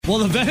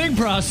Well, the vetting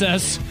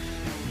process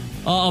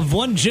of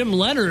one Jim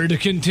Leonard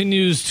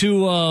continues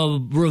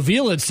to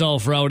reveal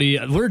itself, Rowdy.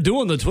 We're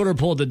doing the Twitter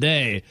poll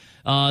today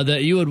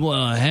that you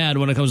had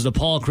when it comes to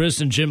Paul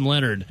Chryst and Jim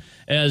Leonard,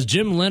 as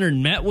Jim Leonard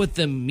met with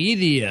the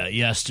media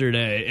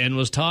yesterday and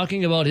was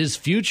talking about his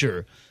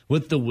future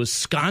with the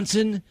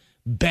Wisconsin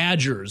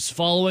Badgers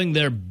following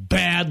their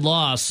bad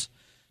loss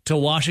to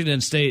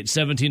Washington State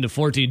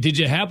 17-14. Did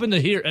you happen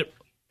to hear...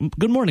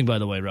 Good morning, by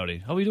the way, Rowdy.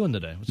 How are we doing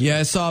today?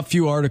 I saw a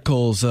few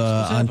articles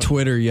on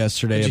Twitter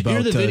yesterday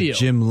about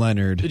Jim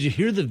Leonard. Did you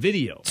hear the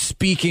video?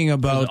 Speaking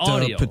about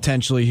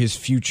potentially his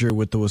future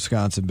with the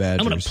Wisconsin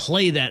Badgers. I'm going to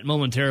play that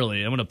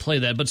momentarily.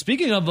 But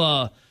speaking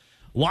of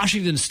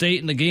Washington State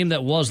and the game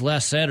that was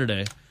last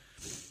Saturday,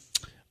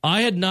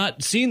 I had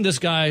not seen this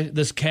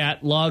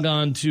cat, log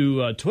on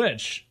to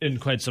Twitch in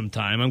quite some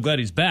time. I'm glad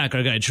he's back,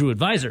 our guy, True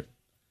Advisor.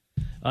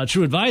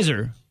 True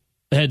Advisor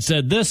had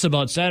said this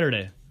about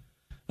Saturday.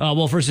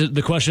 Well, first,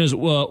 the question is,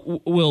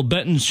 will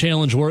Benton's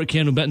challenge work?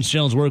 Can Benton's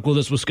challenge work? Will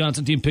this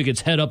Wisconsin team pick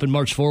its head up and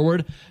march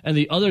forward? And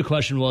the other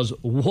question was,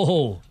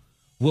 whoa,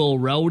 will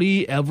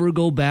Rowdy ever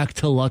go back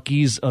to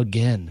Lucky's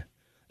again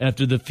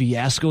after the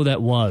fiasco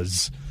that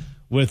was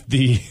with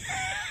the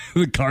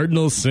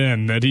cardinal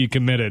sin that he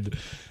committed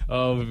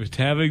of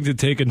having to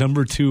take a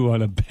number 2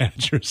 on a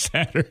Badger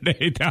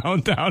Saturday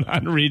downtown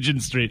on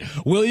Regent Street?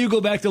 Will you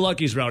go back to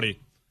Lucky's, Rowdy?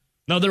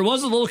 Now, there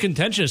was a little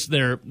contentious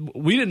there.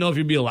 We didn't know if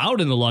you'd be allowed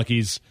in the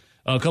Lucky's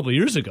a couple of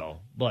years ago,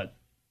 but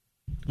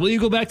will you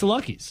go back to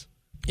Lucky's?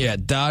 Yeah,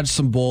 dodge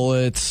some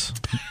bullets,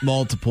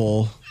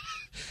 multiple.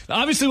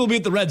 Obviously, we'll be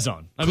at the red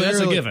zone. That's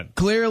a given.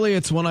 Clearly,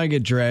 it's when I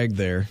get dragged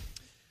there.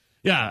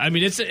 Yeah,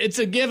 it's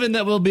a given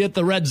that we'll be at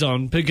the red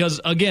zone because,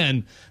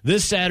 again,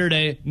 this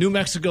Saturday, New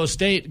Mexico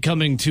State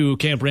coming to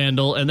Camp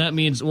Randall, and that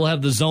means we'll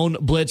have the Zone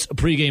Blitz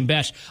pregame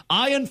bash.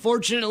 I,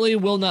 unfortunately,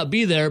 will not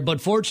be there,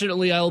 but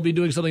fortunately, I will be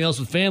doing something else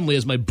with family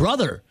as my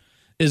brother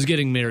is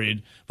getting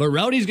married. But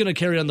Rowdy's going to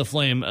carry on the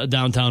flame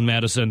downtown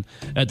Madison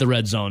at the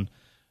red zone.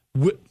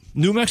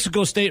 New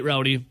Mexico State,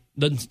 Rowdy.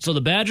 So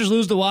the Badgers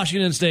lose to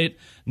Washington State.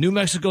 New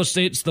Mexico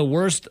State's the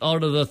worst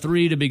out of the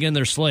 3 to begin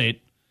their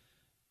slate.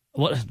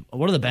 What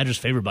are the Badgers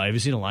favored by? Have you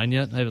seen a line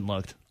yet? I haven't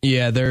looked.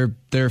 Yeah,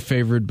 they're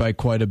favored by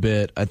quite a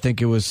bit. I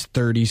think it was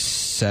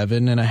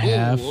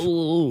 37.5.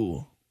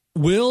 Ooh.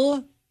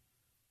 Will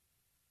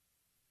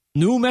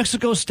New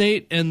Mexico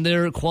State and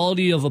their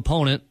quality of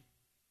opponent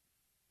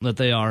that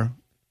they are,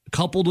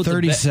 coupled with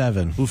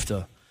 37.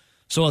 Oofta.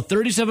 So a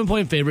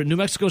 37-point favorite. New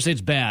Mexico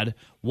State's bad.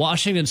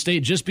 Washington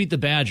State just beat the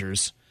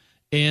Badgers,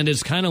 and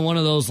it's kind of one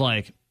of those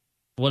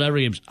whatever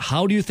games.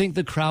 How do you think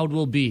the crowd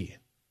will be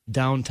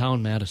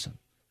downtown Madison?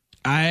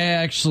 I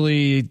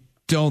actually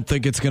don't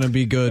think it's going to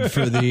be good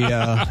for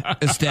the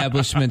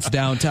establishments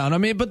downtown.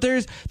 But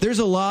there's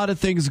a lot of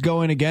things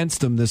going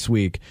against them this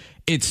week.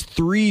 It's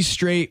 3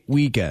 straight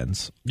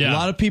weekends. Yeah, a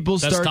lot of people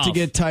start to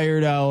get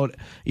tired out,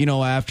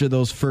 after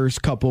those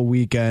first couple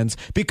weekends,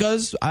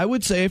 because I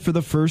would say for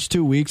the first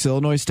 2 weeks,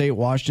 Illinois State,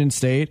 Washington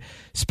State,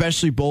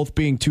 especially both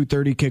being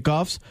 2:30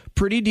 kickoffs,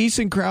 pretty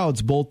decent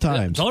crowds both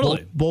times. Yeah,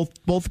 totally.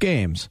 Both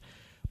games.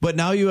 But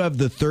now you have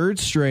the third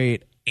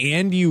straight,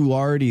 and you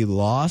already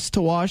lost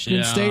to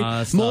Washington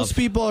State. Most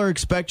people are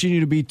expecting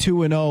you to be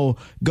 2-0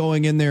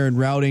 going in there and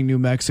routing New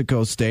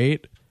Mexico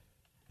State.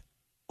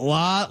 A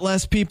lot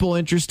less people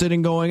interested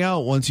in going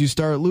out once you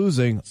start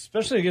losing,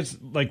 especially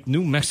against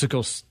New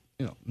Mexico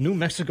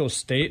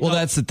State. Well,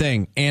 that's the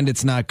thing, and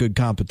it's not good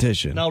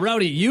competition. Now,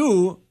 Rowdy,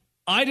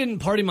 I didn't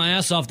party my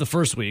ass off the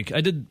first week.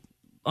 I did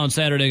on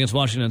Saturday against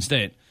Washington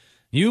State.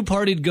 You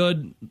partied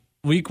good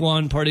week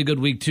 1, partied good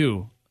week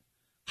 2.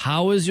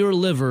 How is your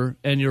liver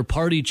and your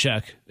party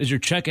check? Is your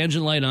check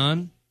engine light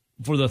on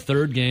for the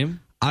third game?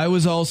 I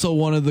was also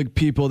one of the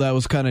people that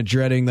was kind of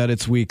dreading that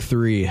it's week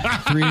 3.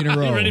 3 in a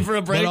row. You ready for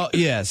a break?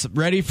 Yes,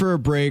 ready for a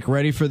break,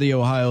 ready for the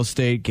Ohio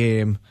State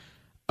game.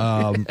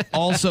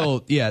 Also,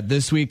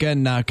 this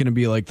weekend, not going to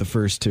be like the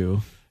first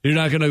 2. You're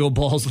not going to go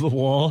balls to the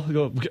wall?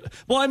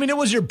 Well, it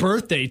was your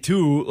birthday,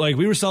 too.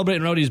 We were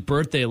celebrating Rowdy's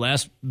birthday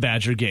last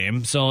Badger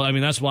game. So,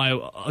 that's why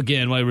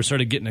we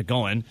started getting it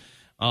going.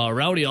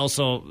 Rowdy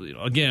also,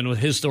 again, with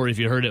his story, if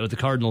you heard it, with the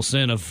cardinal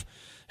sin of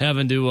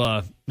having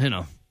to,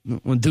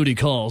 when duty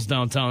calls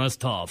downtown, that's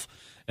tough.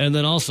 And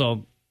then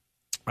also,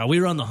 we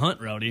were on the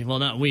hunt, Rowdy. Well,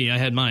 not we, I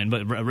had mine,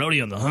 but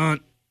Rowdy on the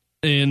hunt.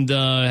 And you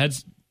had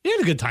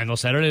a good time though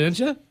Saturday, didn't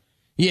you?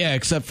 Yeah,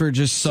 except for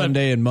just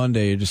Sunday and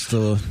Monday. You're just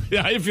still...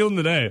 Yeah, how you feeling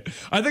today?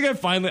 I think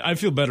I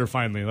feel better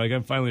finally.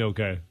 I'm finally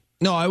okay.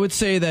 No, I would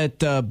say that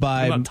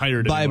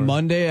by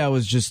Monday, I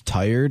was just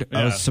tired. Yeah.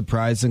 I was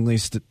surprisingly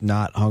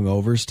not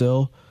hungover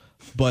still.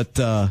 But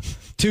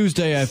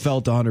Tuesday, I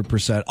felt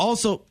 100%.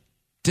 Also,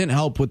 didn't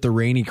help with the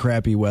rainy,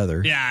 crappy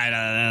weather. Yeah,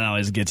 that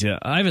always gets you.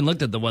 I haven't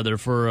looked at the weather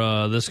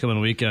for this coming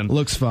weekend.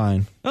 Looks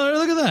fine. Oh,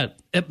 look at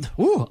that.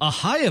 A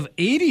high of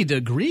 80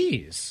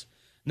 degrees.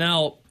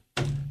 Now,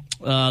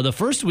 the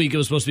first week, it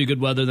was supposed to be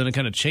good weather. Then it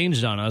kind of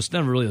changed on us.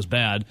 Never really was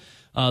bad.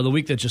 The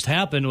week that just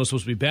happened was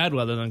supposed to be bad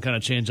weather, then kind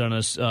of changed on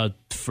us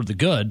for the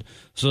good.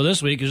 So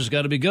this week it's just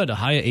got to be good. A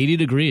high of 80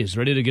 degrees,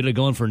 ready to get it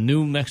going for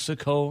New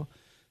Mexico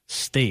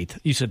State.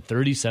 You said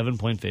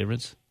 37-point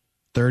favorites?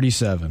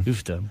 37.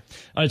 Oofta. All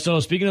right, so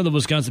speaking of the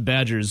Wisconsin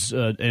Badgers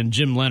and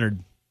Jim Leonard,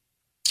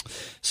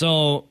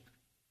 so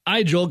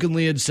I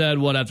jokingly had said,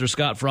 after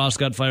Scott Frost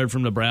got fired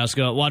from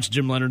Nebraska, watch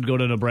Jim Leonard go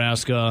to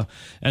Nebraska,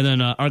 and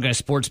then our guy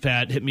Sports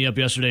Pat hit me up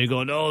yesterday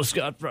going,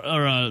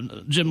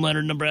 Jim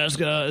Leonard,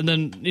 Nebraska, and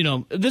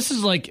then, this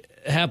is like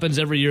happens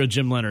every year with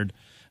Jim Leonard.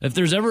 If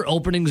there's ever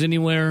openings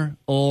anywhere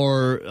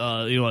or,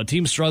 a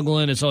team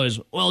struggling, it's always,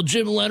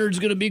 Jim Leonard's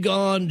going to be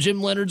gone.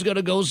 Jim Leonard's going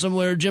to go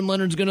somewhere. Jim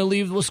Leonard's going to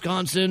leave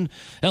Wisconsin.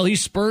 Hell, he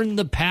spurned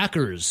the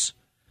Packers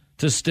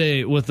to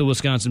stay with the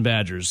Wisconsin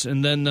Badgers.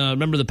 And then,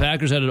 remember, the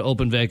Packers had an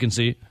open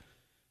vacancy.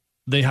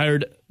 They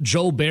hired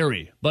Joe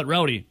Barry. But,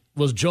 Rowdy,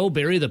 was Joe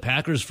Barry the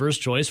Packers'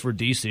 first choice for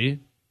D.C.?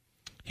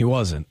 He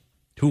wasn't.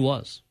 Who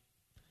was?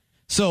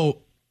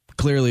 So,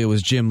 clearly it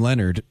was Jim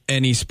Leonard,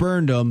 and he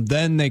spurned him.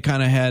 Then they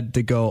kind of had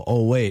to go,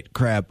 oh, wait,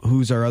 crap,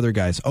 who's our other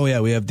guys? Oh, yeah,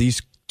 we have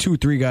these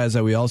 2-3 guys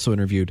that we also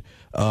interviewed.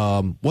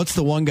 What's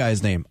the one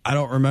guy's name? I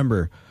don't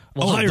remember.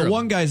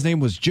 One guy's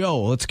name was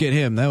Joe. Let's get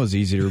him. That was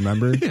easy to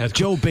remember. Yeah,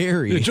 Joe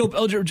Barry.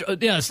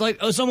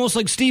 It's almost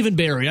like Stephen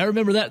Barry. I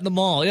remember that in the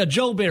mall. Yeah,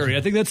 Joe Barry.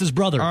 I think that's his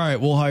brother. All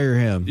right, we'll hire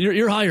him.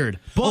 You're hired.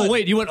 But,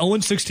 wait, you went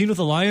 0-16 with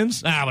the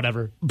Lions?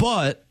 Whatever.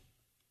 But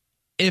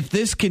if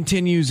this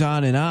continues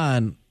on and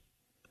on,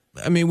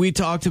 I mean, we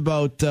talked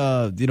about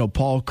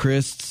Paul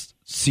Christ's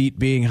seat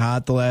being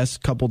hot the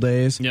last couple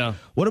days. Yeah.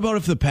 What about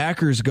if the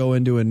Packers go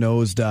into a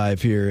nosedive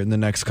here in the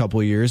next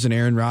couple of years and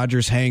Aaron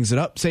Rodgers hangs it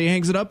up? Say he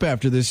hangs it up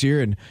after this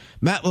year and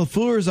Matt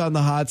LaFleur's on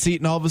the hot seat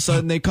and all of a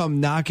sudden they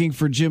come knocking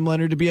for Jim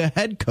Leonard to be a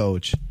head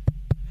coach.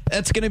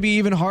 That's going to be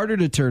even harder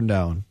to turn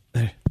down.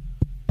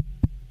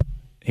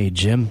 Hey,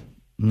 Jim.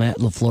 Matt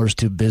LaFleur's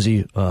too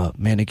busy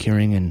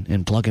manicuring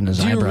and plucking his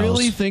eyebrows. Do you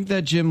really think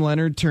that Jim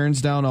Leonard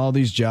turns down all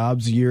these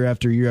jobs year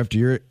after year after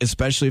year,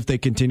 especially if they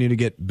continue to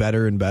get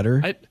better and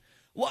better?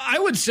 I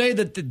would say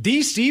that the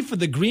DC for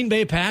the Green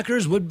Bay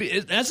Packers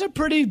that's a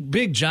pretty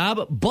big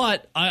job,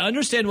 but I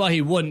understand why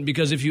he wouldn't,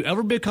 because if you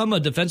ever become a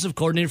defensive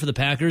coordinator for the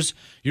Packers,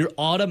 you're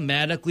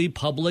automatically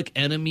public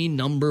enemy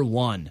number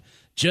one.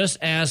 Just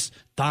ask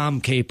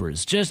Tom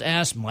Capers. Just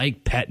ask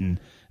Mike Pettin.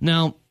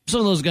 Now,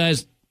 some of those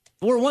guys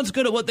were once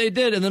good at what they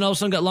did, and then all of a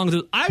sudden got long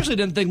through. I actually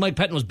didn't think Mike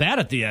Pettin was bad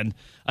at the end.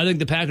 I think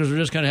the Packers were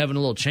just kind of having a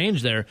little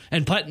change there.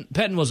 And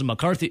Pettin was a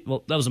McCarthy.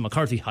 Well, that was a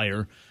McCarthy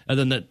hire, and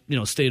then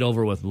that stayed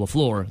over with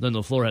LaFleur. Then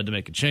LaFleur had to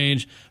make a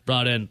change,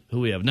 brought in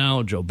who we have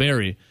now, Joe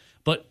Barry.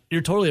 But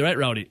you're totally right,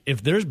 Rowdy.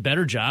 If there's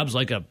better jobs,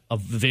 like a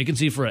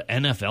vacancy for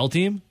an NFL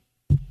team,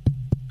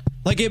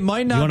 like it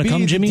might not be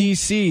come, Jimmy?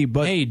 DC,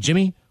 but hey,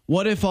 Jimmy,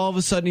 what if all of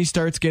a sudden he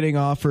starts getting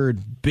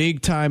offered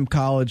big time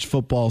college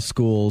football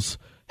schools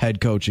head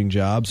coaching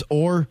jobs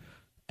or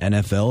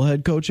NFL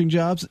head coaching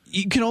jobs?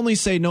 You can only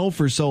say no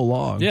for so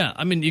long. Yeah,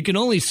 I mean, you can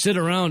only sit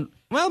around.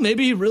 Well,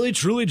 maybe he really,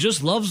 truly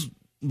just loves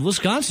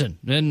Wisconsin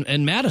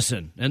and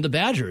Madison and the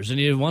Badgers, and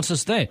he wants to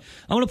stay.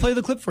 I'm going to play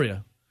the clip for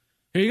you.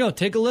 Here you go.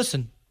 Take a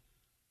listen.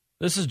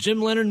 This is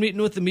Jim Leonard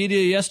meeting with the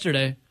media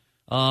yesterday.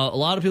 A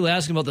lot of people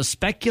asking about the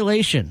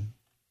speculation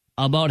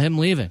about him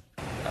leaving.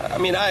 I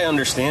mean, I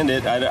understand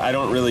it. I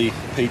don't really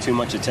pay too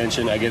much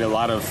attention. I get a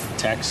lot of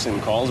texts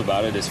and calls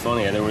about it. It's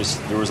funny. There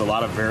was a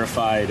lot of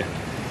verified,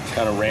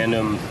 kind of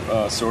random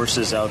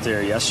sources out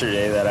there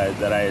yesterday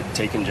that I had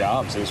taken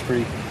jobs. It was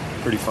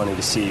pretty funny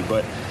to see.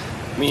 But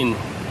I mean,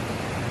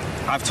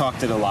 I've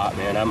talked it a lot,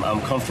 man.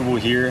 I'm comfortable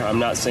here. I'm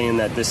not saying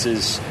that this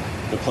is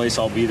the place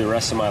I'll be the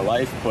rest of my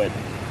life, but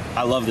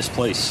I love this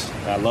place.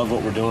 I love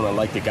what we're doing. I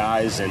like the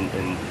guys and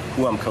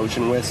who I'm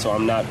coaching with. So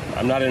I'm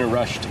not in a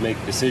rush to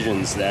make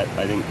decisions that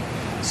I think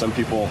some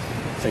people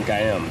think I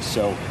am.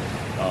 So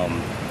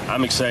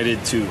I'm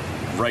excited to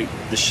right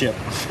the ship.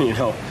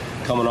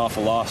 Coming off a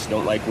loss,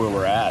 don't like where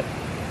we're at.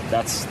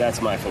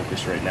 That's my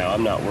focus right now.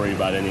 I'm not worried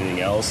about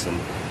anything else. And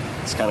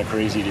it's kind of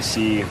crazy to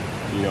see,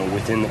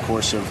 within the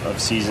course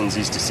of seasons,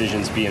 these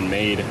decisions being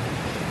made,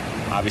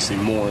 obviously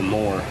more and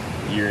more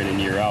year in and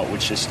year out,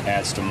 which just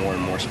adds to more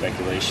and more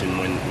speculation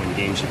when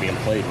games are being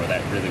played where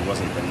that really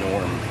wasn't the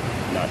norm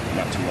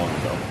not too long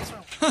ago.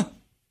 Huh.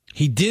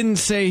 He didn't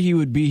say he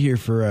would be here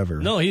forever.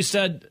 No, he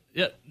said,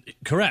 yeah,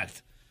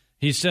 correct.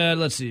 He said,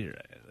 let's see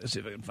if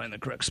I can find the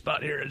correct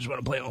spot here. I just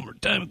want to play it one more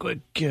time quick.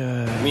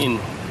 I mean,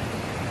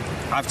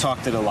 I've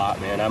talked it a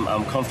lot, man.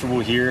 I'm comfortable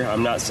here.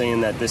 I'm not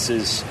saying that this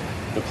is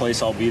the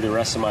place I'll be the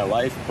rest of my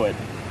life, but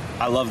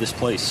I love this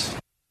place.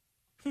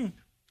 No,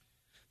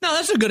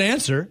 that's a good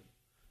answer.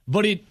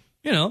 But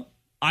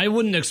I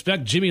wouldn't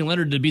expect Jimmy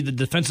Leonard to be the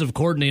defensive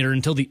coordinator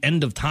until the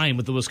end of time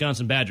with the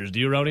Wisconsin Badgers. Do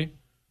you, Rowdy?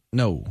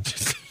 No.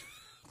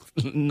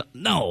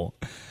 No.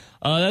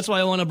 That's why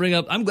I want to bring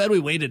up. I'm glad we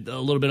waited a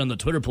little bit on the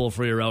Twitter poll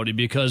for you, Rowdy,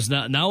 because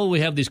now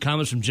we have these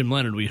comments from Jim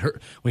Leonard. We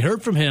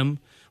heard from him.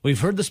 We've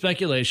heard the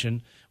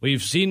speculation.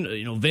 We've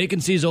seen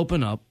vacancies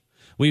open up.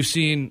 We've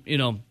seen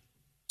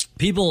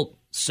people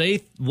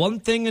say one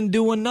thing and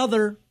do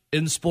another.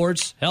 in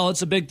sports. Hell,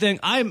 it's a big thing.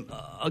 I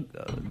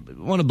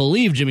want to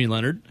believe Jimmy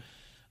Leonard.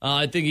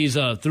 I think he's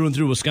through and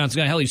through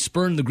Wisconsin guy. Hell, he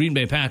spurned the Green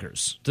Bay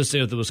Packers to stay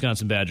with the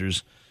Wisconsin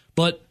Badgers.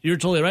 But you're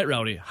totally right,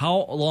 Rowdy.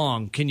 How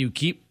long can you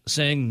keep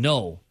saying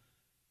no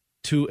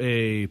to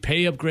a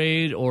pay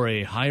upgrade or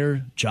a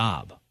higher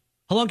job?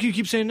 How long can you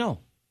keep saying no?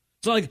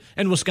 It's like,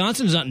 and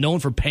Wisconsin's not known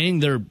for paying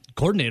their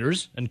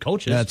coordinators and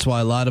coaches. That's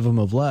why a lot of them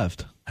have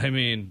left. I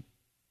mean,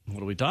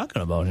 what are we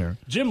talking about here?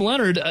 Jim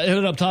Leonard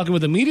ended up talking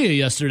with the media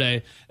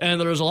yesterday, and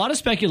there was a lot of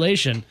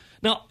speculation.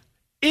 Now,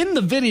 in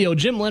the video,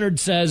 Jim Leonard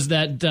says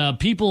that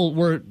people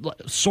were,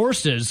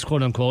 sources,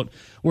 quote unquote,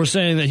 were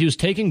saying that he was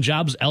taking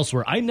jobs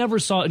elsewhere. I never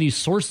saw any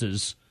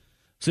sources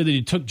say that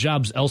he took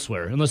jobs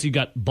elsewhere, unless he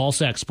got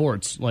ballsack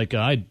sports, like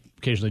I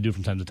occasionally do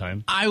from time to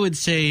time. I would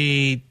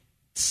say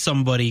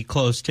somebody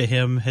close to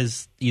him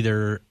has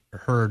either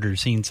heard or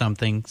seen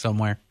something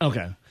somewhere.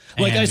 Okay.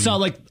 Like I saw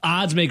like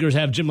odds makers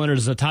have Jim Leonard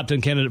as a top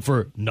 10 candidate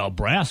for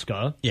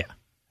Nebraska. Yeah.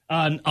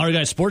 Our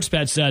guy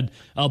SportsPad said,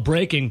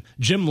 breaking,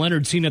 Jim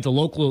Leonard seen at the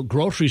local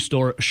grocery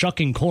store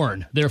shucking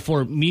corn,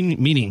 therefore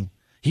meaning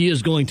he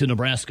is going to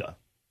Nebraska.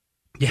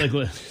 Yeah.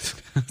 Like,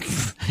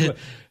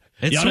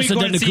 it's sweet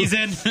corn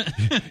season.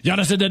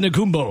 Giannis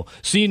Antetokounmpo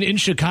seen in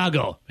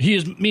Chicago.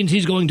 Means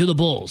he's going to the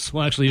Bulls.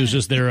 Well, actually, he was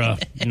just there,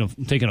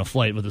 taking a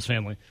flight with his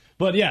family.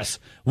 But yes,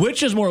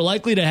 which is more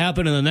likely to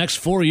happen in the next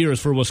 4 years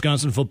for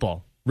Wisconsin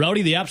football?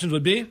 Rowdy, the options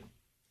would be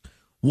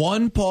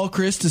 1, Paul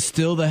Chryst is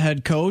still the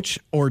head coach,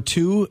 or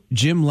 2,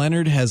 Jim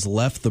Leonard has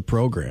left the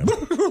program.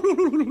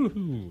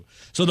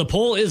 So the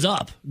poll is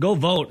up. Go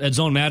vote at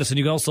Zone Madison.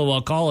 You can also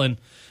call in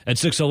at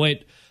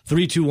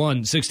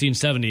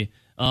 608-321-1670.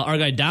 Our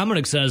guy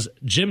Dominic says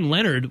Jim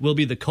Leonard will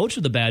be the coach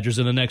of the Badgers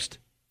in the next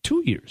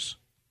 2 years.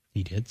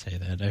 He did say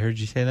that. I heard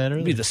you say that earlier.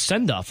 It'll be the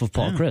send-off of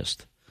Paul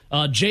Chryst.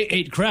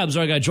 J8 Krebs,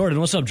 our guy Jordan.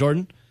 What's up,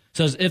 Jordan?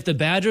 Says, if the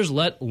Badgers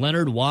let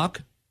Leonard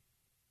walk,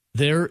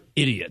 they're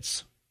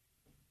idiots.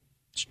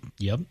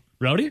 Yep.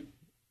 Rowdy?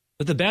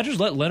 If the Badgers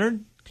let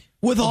Leonard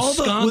with all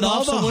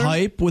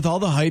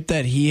the hype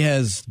that he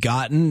has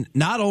gotten,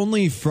 not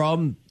only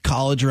from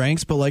college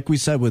ranks, but like we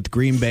said with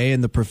Green Bay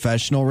and the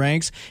professional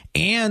ranks,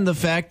 and the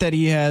fact that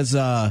he has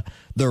the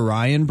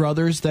Ryan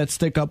brothers that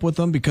stick up with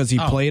him because he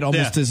played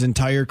almost his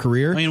entire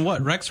career. I mean,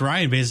 what Rex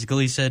Ryan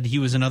basically said he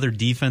was another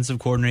defensive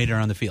coordinator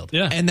on the field.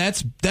 Yeah, and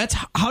that's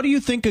how do you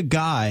think a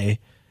guy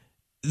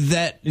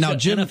that now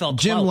Jim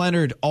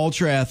Leonard,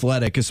 ultra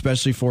athletic,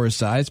 especially for his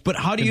size, but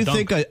how do you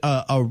think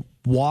a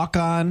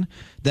walk-on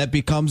that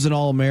becomes an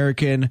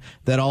All-American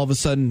that all of a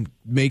sudden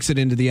makes it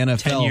into the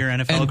NFL, 10-year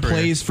NFL and career.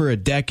 Plays for a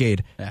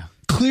decade? Yeah.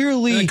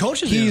 Clearly,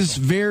 he's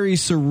very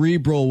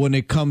cerebral when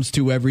it comes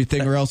to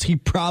everything, or else he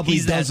probably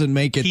doesn't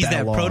make it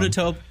that long. He's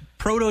that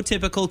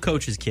prototypical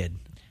coach's kid.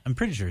 I'm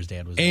pretty sure his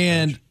dad was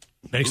a coach.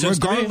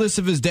 Regardless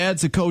if his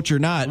dad's a coach or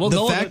not,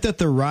 the fact that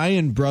the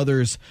Ryan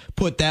brothers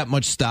put that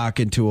much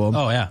stock into him,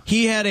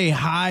 he had a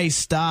high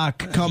stock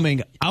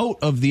coming out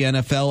of the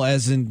NFL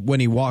as in when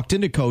he walked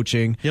into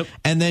coaching. Yep.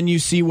 And then you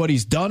see what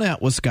he's done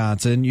at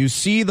Wisconsin. You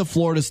see the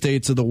Florida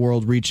States of the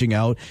world reaching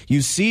out.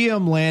 You see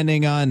him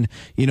landing on,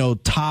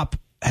 top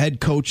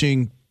head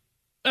coaching.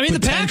 I mean,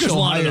 the Packers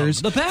wanted him.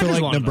 The Packers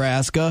for wanted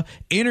Nebraska.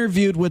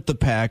 Interviewed with the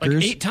Packers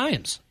like 8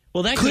 times.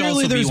 Well, that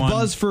clearly there's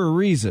buzz for a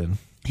reason.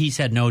 He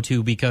said no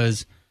to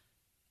because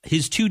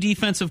his 2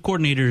 defensive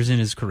coordinators in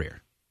his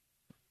career,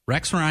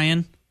 Rex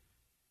Ryan,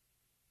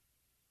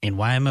 and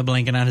why am I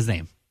blanking on his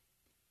name?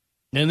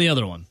 And the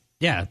other one.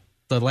 Yeah,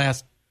 the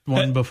last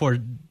one before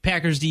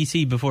Packers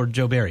DC before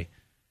Joe Barry.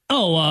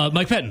 Oh,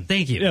 Mike Pettin.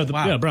 Thank you.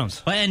 Yeah,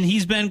 Browns. And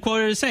he's been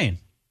quoted as saying,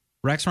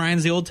 Rex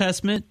Ryan's the Old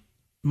Testament,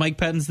 Mike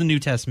Pettin's the New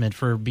Testament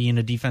for being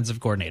a defensive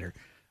coordinator.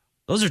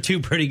 Those are 2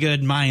 pretty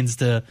good minds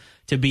to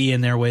be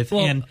in there with.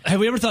 Well, and have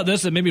we ever thought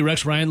this, that maybe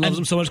Rex Ryan loves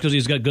him so much because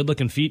he's got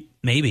good-looking feet?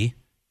 Maybe.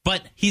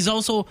 But he's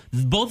also,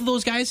 both of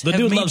those guys have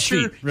made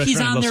sure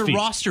he's on their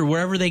roster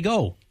wherever they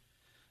go.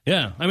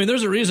 Yeah. I mean,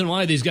 there's a reason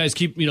why these guys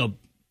keep,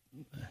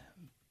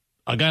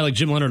 a guy like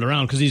Jim Leonard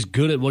around because he's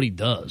good at what he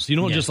does. You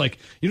don't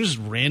just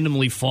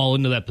randomly fall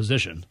into that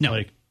position. No.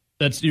 Like,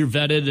 you're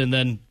vetted, and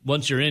then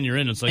once you're in, you're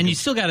in. It's like, and you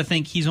still got to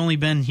think he's only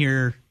been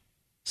here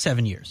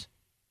 7 years.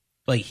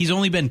 Like, he's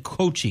only been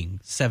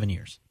coaching 7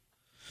 years.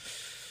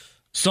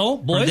 So,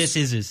 boys, this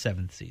is his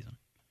 7th season.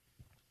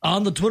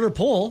 On the Twitter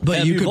poll,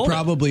 but you could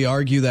probably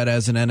argue that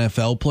as an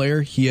NFL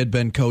player, he had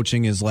been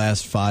coaching his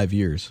last 5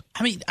 years.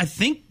 I mean, I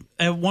think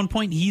at one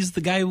point he's the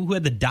guy who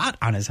had the dot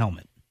on his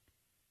helmet.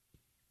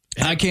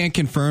 I can't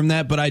confirm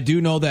that, but I do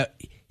know that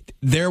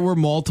there were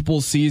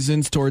multiple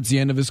seasons towards the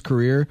end of his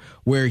career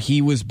where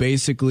he was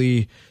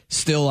basically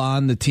still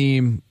on the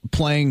team,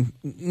 playing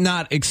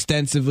not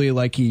extensively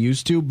like he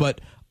used to,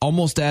 but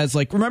almost as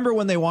like, remember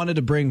when they wanted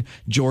to bring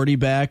Jordy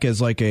back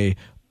as like a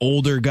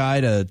older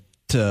guy to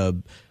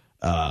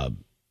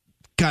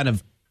kind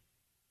of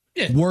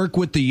work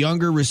with the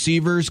younger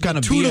receivers, kind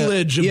of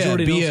tutelage of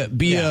Jordy Nelson.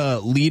 Be a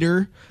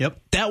leader. Yep.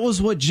 That was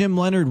what Jim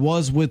Leonard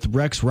was with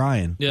Rex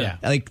Ryan. Yeah.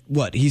 Like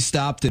what? He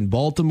stopped in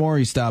Baltimore,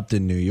 he stopped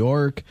in New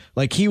York.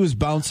 Like he was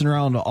bouncing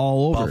around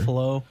all over.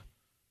 Buffalo.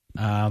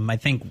 I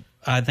think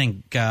I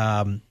think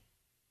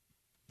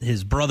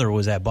his brother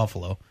was at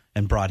Buffalo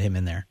and brought him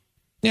in there.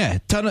 Yeah,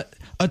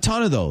 a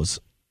ton of those.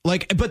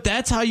 But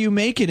that's how you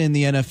make it in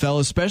the NFL,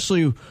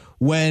 especially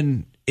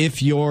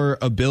if your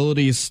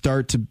abilities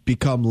start to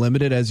become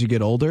limited as you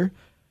get older.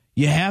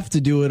 You have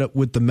to do it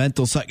with the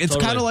mental side. It's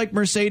kind of like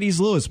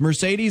Mercedes Lewis.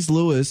 Mercedes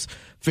Lewis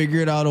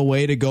figured out a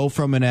way to go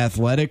from an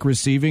athletic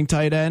receiving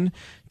tight end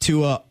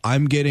to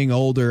I'm getting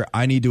older,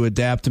 I need to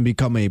adapt and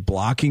become a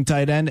blocking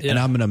tight end, and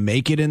I'm going to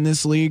make it in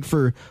this league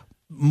for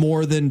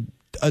more than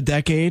a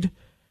decade.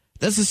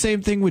 That's the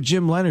same thing with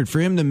Jim Leonhard. For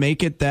him to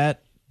make it that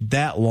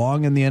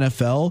long in the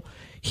NFL,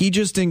 he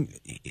just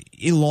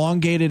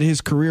elongated his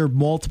career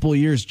multiple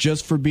years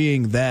just for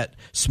being that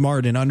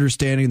smart and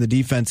understanding the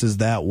defenses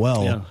that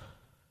well. Yeah.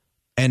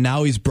 And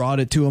now he's brought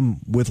it to him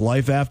with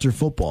life after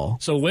football.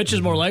 So which is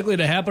more likely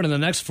to happen in the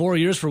next 4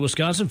 years for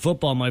Wisconsin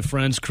football, my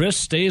friends? Chris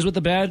stays with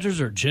the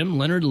Badgers or Jim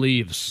Leonhard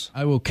leaves?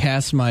 I will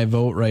cast my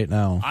vote right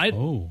now.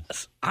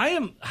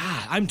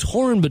 I'm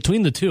torn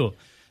between the two.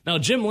 Now,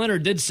 Jim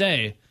Leonhard did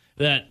say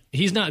that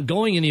he's not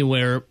going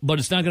anywhere, but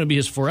it's not going to be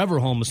his forever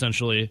home,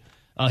 essentially.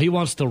 He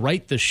wants to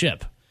right the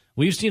ship.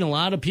 We've seen a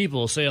lot of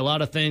people say a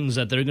lot of things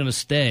that they're going to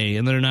stay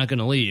and they're not going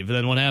to leave. And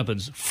then what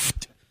happens?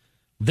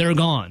 They're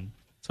gone.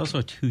 It's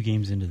also 2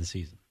 games into the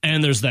season.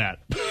 And there's that.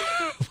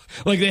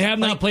 They have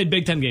not played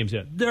Big Ten games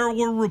yet. There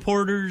were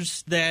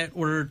reporters that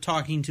were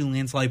talking to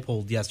Lance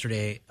Leipold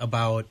yesterday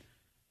about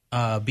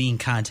being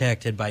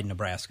contacted by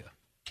Nebraska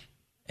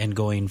and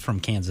going from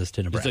Kansas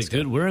to Nebraska. It's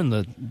like,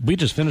 dude, we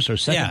just finished our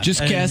second. Yeah, just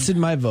casted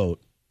my vote.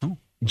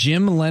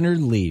 Jim Leonhard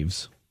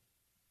leaves.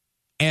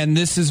 And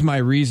this is my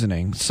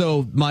reasoning.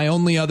 So my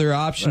only other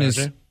option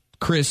is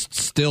Chris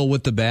still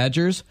with the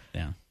Badgers.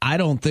 Yeah. I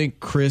don't think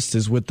Chris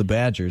is with the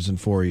Badgers in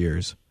 4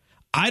 years.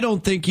 I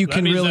don't think you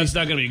can really. That's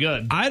not going to be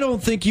good. I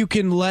don't think you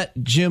can let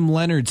Jim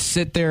Leonhard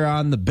sit there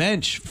on the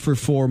bench for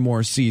 4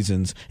 more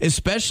seasons,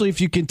 especially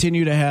if you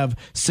continue to have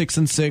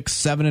 6-6,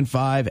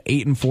 7-5,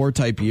 8-4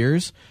 type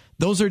years.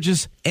 Those are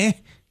just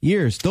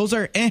years. Those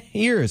are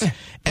years.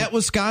 At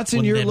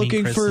Wisconsin, you're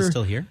looking for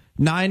still here?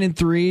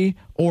 9-3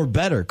 or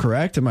better,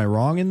 correct? Am I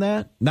wrong in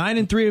that?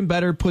 9-3 and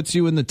better puts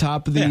you in the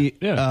top of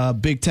the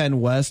Big Ten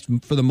West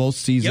for the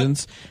most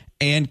seasons. Yep.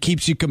 And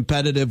keeps you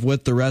competitive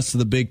with the rest of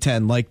the Big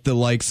Ten, like the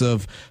likes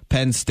of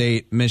Penn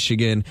State,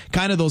 Michigan,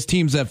 kind of those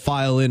teams that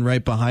file in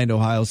right behind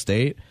Ohio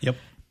State. Yep.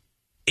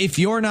 If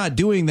you're not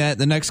doing that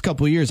the next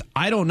couple of years,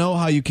 I don't know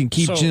how you can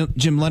keep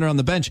Jim Leonhard on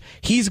the bench.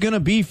 He's going to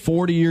be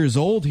 40 years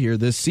old here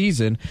this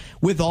season.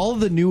 With all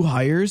of the new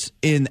hires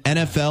in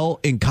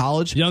NFL, in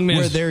college,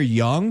 where they're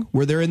young,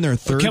 where they're in their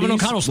 30s, Kevin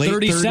O'Connell's late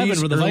 37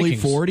 30s, with the early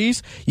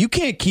Vikings. 40s, you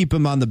can't keep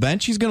him on the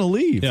bench. He's going to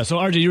leave. Yeah, so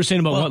RJ, you were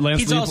saying about what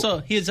Lance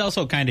Leipold? He's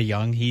also kind of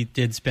young. He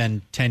did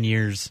spend 10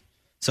 years.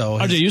 So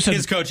RJ,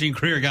 his coaching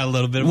career got a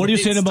little bit of What are you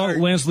saying about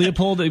Lance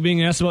Leipold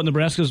being asked about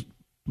Nebraska's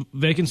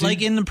vacancy?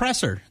 Like in the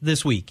presser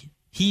this week,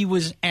 he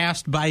was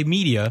asked by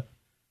media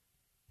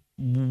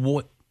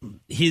what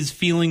his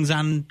feelings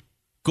on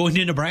going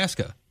to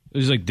Nebraska.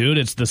 He's like, dude,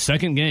 it's the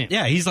second game.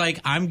 Yeah, he's like,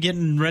 I'm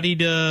getting ready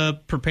to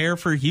prepare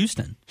for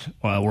Houston.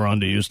 Well, we're on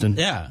to Houston.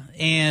 Yeah,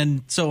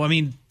 and so, I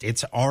mean,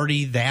 it's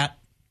already that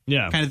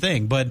kind of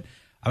thing. But,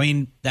 I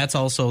mean, that's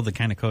also the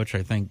kind of coach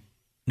I think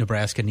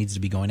Nebraska needs to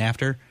be going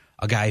after,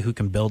 a guy who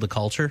can build a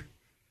culture.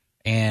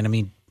 And, I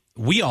mean,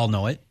 we all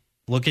know it.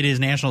 Look at his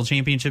national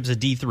championships at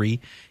D3.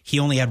 He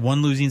only had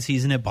 1 losing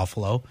season at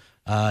Buffalo.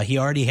 He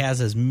already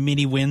has as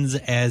many wins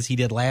as he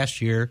did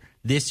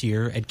this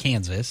year at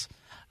Kansas.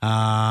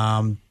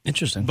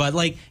 Interesting. But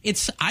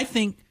I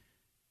think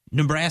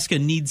Nebraska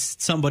needs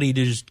somebody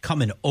to just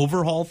come and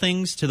overhaul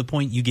things to the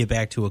point you get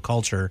back to a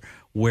culture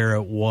where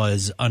it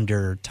was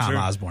under Tom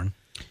Osborne.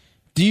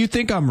 Do you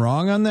think I'm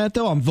wrong on that,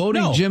 though? I'm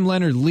voting Jim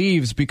Leonhard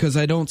leaves because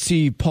I don't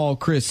see Paul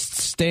Chryst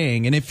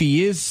staying. And if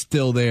he is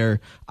still there,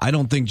 I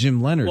don't think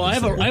Jim Leonhard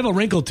is there. I have a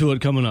wrinkle to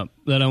it coming up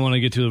that I want to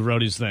get to the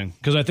Rowdy's thing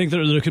because I think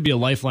there could be a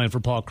lifeline for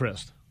Paul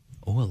Chryst.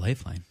 Oh, a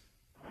lifeline.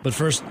 But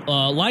first,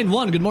 line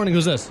 1. Good morning.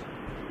 Who's this?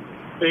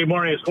 Hey,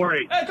 morning. It's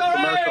Corey. Hey, Corey!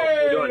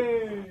 How you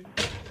doing?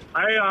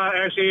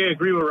 I actually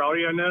agree with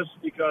Rowdy on this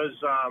because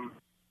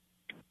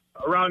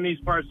around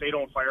these parts, they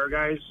don't fire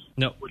guys,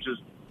 which is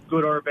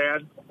good or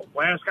bad.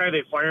 Last guy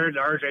they fired,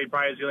 RJ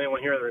probably is the only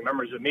one here that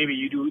remembers it. Maybe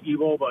you do,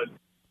 Evo, but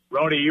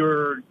Rowdy, you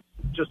were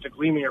just a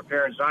gleam in your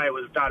parents' eye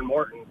with Don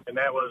Morton, and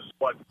that was,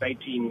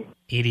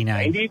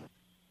 1989?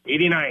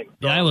 89.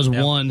 So, I was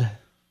 1.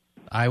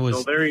 I was.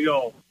 So there you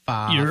go.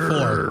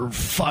 You're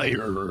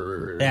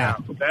fired. Yeah.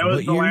 That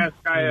was the last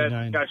guy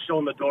that got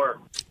shown the door.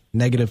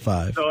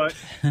 -5. So,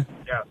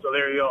 so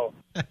there you go.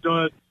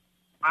 So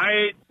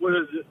I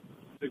would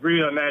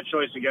agree on that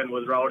choice again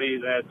with Rowdy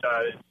that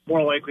it's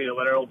more likely that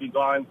Leonhard will be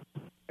gone.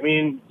 I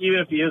mean, even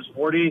if he is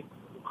 40,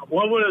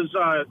 what was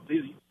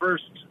his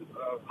first?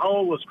 How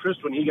old was Chris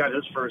when he got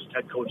his first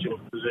head coaching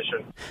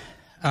position?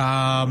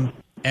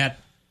 At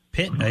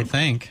Pitt, I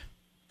think.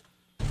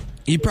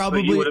 He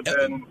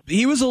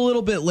he was a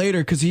little bit later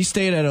because he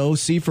stayed at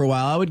OC for a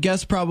while. I would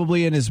guess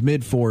probably in his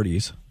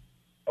mid-40s.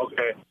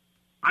 Okay.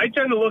 I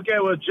tend to look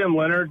at with Jim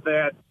Leonhard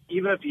that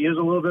even if he is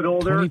a little bit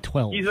older,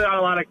 2012. He's got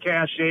a lot of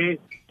cachet.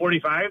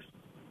 45.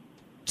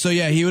 So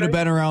yeah, he would have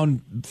been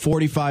around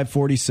 45,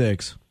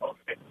 46.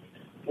 Okay.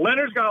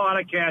 Leonard's got a lot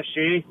of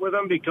cachet with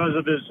him because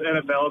of his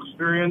NFL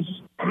experience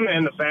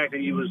and the fact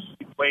that he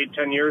played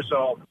 10 years.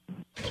 So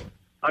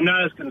I'm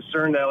not as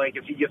concerned that like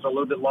if he gets a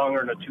little bit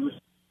longer in the tooth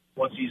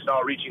once he's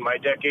now reaching my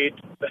decade,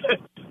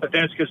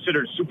 that's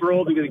considered super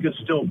old because he could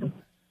still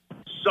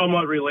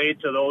somewhat relate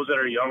to those that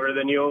are younger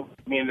than you.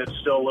 I mean, it's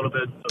still a little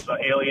bit of an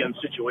alien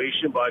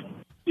situation, but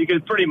you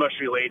can pretty much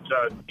relate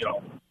to,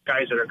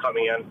 guys that are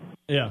coming in.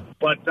 Yeah.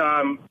 But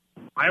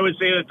I would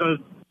say that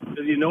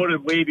as you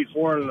noted way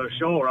before in the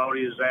show,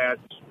 Rowdy, is that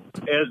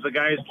as the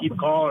guys keep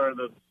calling or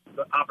the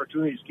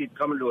opportunities keep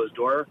coming to his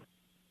door,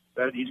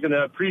 that he's going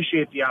to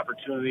appreciate the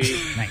opportunity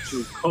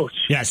to coach.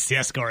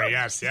 Yes, Corey.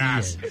 Yes.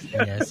 He's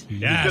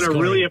going to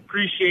really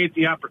appreciate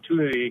the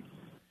opportunity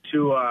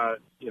to,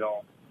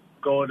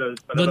 go to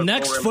the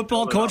next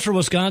football coach for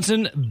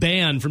Wisconsin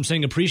banned from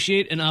saying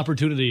appreciate an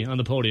opportunity on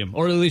the podium,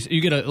 or at least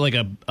you get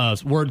a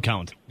word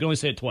count. You can only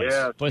say it twice.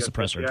 Yeah, twice the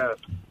presser. Yeah.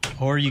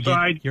 Or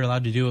you're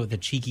allowed to do it with a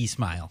cheeky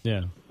smile.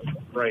 Yeah.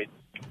 Right.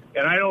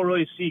 And I don't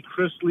really see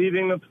Chris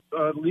leaving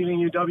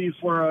UW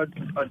for a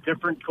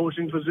different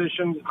coaching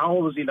position. How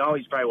old is he now?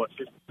 He's probably,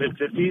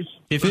 mid-50s?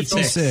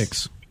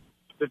 56.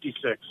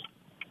 56.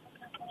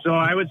 So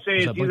I would say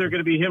it's either going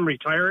to be him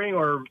retiring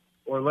or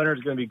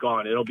Leonard's going to be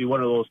gone. It'll be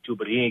one of those two,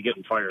 but he ain't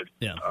getting fired.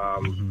 Yeah.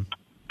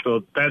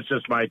 So that's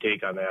just my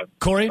take on that.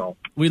 Corey,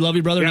 we love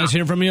you, brother. Yeah. Nice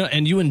hearing from you.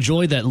 And you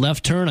enjoy that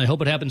left turn. I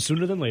hope it happens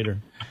sooner than later.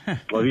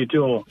 Love you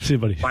too. See you,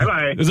 buddy.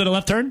 Bye-bye. Is it a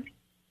left turn?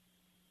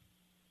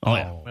 Oh,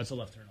 yeah. That's a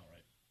left turn.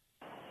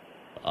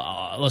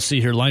 All right. Let's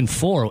see here. Line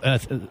 4.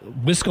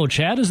 Wisco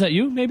Chad, is that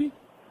you, maybe?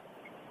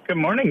 Good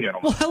morning,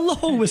 gentlemen. Well,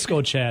 hello,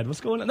 Wisco Chad.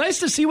 What's going on? Nice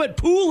to see you at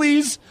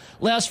Pooley's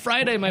last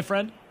Friday, my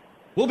friend.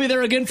 We'll be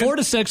there again 4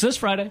 to 6 this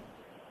Friday.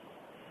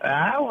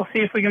 We'll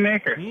see if we can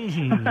make her.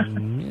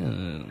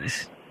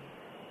 Yes.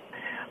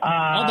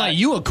 I'll buy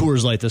you a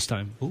Coors Light this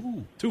time.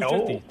 Ooh,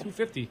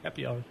 $2.50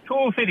 happy hour.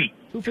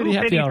 $2.50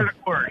 happy hour.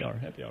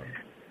 Happy hour.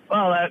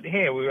 Well,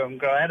 hey, I'm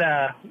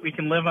glad we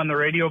can live on the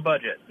radio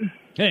budget.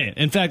 Hey,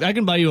 in fact, I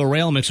can buy you a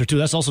rail mixer too.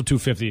 That's also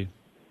 $2.50.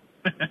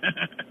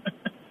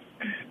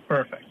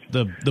 Perfect.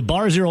 The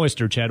bar is your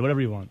oyster, Chad.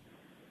 Whatever you want.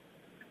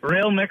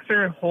 Rail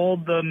mixer,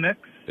 hold the mix.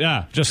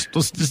 Yeah, let's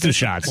just do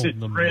shots.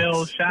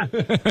 Rail shot.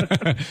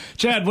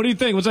 Chad, what do you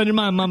think? What's on your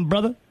mind, my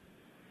brother?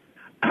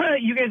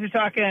 You guys are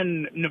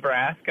talking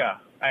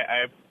Nebraska.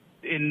 I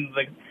in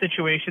the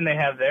situation they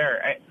have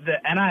there. The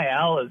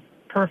NIL is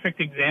a perfect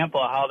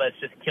example of how that's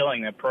just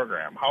killing that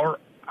program. How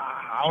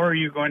are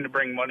you going to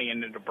bring money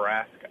into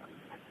Nebraska?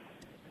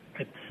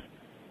 It's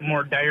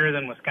more dire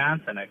than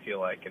Wisconsin, I feel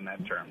like, in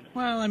that term.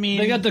 Well, I mean,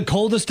 they got the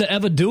coldest to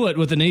ever do it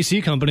with an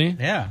AC company.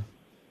 Yeah.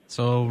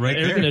 So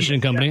air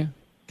conditioning company. Yeah.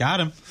 Got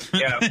him.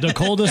 Yeah. The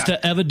coldest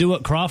to ever do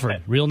it,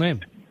 Crawford. Real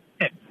name.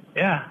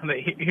 Yeah.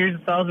 Here's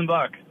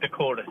 $1,000. The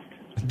coldest.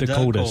 The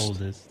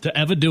coldest to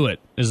ever do it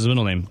is his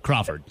middle name.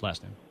 Crawford,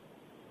 last name.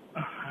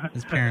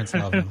 His parents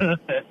love him.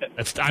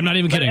 I'm not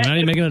even kidding. I'm not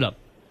even making it up.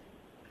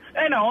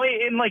 I know,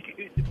 and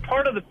like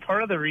part of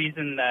the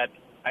reason that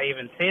I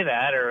even say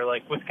that, or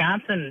like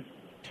Wisconsin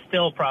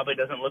still probably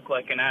doesn't look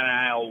like an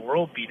NIL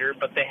world beater,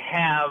 but they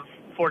have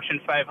Fortune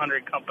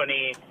 500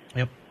 company,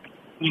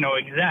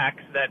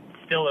 execs that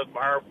still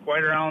are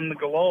quite around the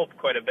globe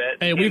quite a bit.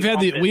 Hey,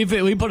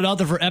 we put it out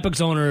there for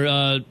Epic's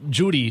owner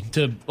Judy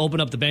to open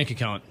up the bank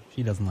account.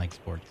 She doesn't like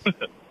sports.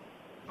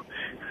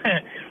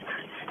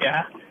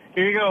 Yeah,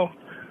 here you go.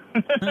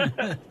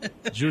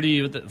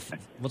 Judy,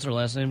 what's her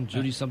last name?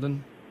 Judy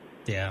something?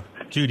 Yeah,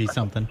 Judy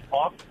something.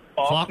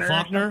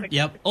 Faulkner?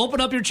 Yep.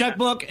 Open up your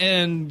checkbook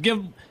and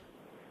give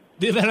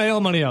the NIL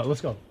money out. Let's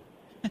go.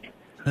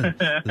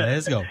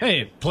 Let's go.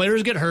 Hey,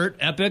 players get hurt.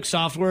 Epic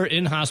software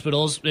in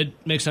hospitals. It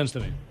makes sense to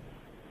me.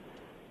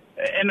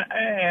 And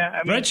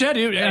right, Chad?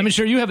 I'm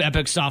sure you have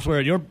Epic software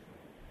at your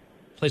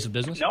place of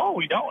business. No,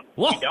 we don't.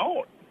 Whoa. We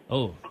don't.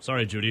 Oh,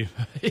 sorry, Judy.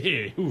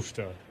 You're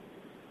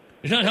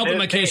not helping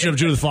my case of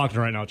Judith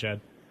Faulkner right now,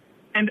 Chad.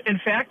 And in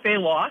fact, they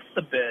lost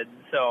the bid.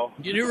 So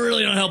you're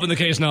really not helping the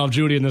case now of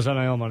Judy and this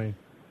NIL money.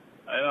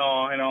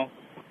 I know.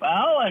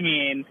 Well, I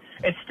mean,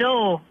 it's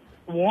still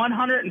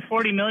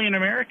 140 million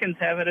Americans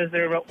have it as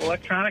their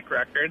electronic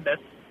record.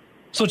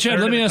 So, Chad,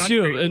 let me ask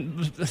you.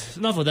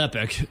 Enough with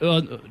Epic.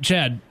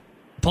 Chad,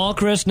 Paul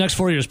Chryst, next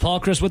 4 years. Paul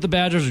Chryst with the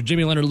Badgers or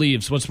Jimmy Leonard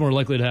leaves? What's more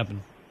likely to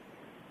happen?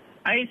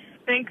 I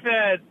think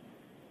that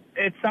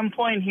at some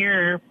point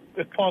here,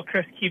 if Paul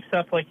Chryst keeps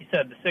up, like you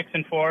said, the 6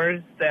 and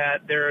 4s,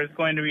 that there is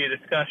going to be a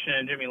discussion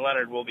and Jimmy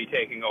Leonard will be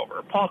taking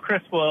over. Paul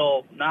Chryst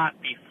will not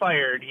be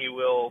fired. He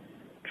will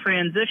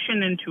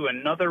transition into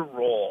another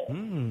role.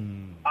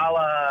 A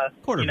la,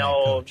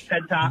 coach.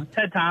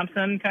 Ted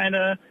Thompson kind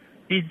of.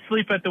 He's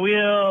asleep at the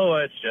wheel.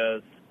 Let's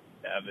just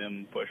have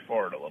him push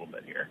forward a little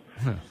bit here.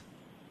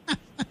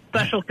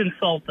 Special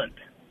consultant.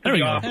 There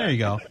you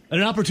go.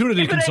 An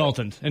opportunity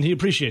consultant, and he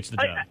appreciates the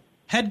job.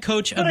 Head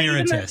coach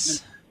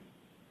emeritus.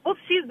 Well,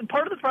 see,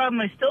 part of the problem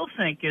I still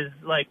think is,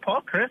 like,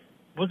 Paul Chryst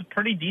was a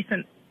pretty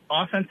decent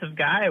offensive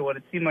guy would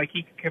it seem like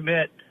he could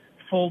commit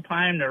full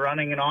time to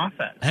running an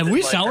offense. Have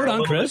we soured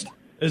on Chryst?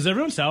 Is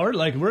everyone soured?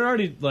 Like, we're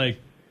already, like,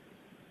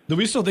 do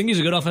we still think he's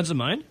a good offensive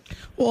mind?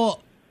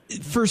 Well,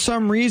 for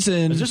some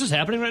reason... Is this just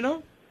happening right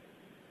now?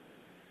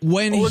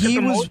 When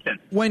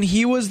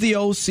he was the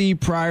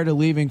OC prior to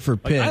leaving for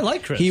Pitt, I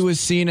like Chryst. He was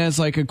seen as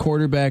like a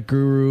quarterback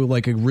guru,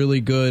 like a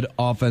really good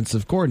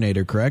offensive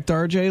coordinator, correct,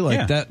 RJ?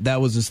 Like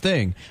that was his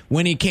thing.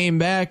 When he came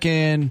back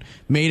and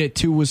made it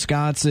to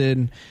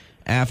Wisconsin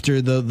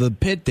after the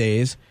Pitt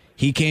days,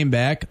 he came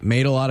back,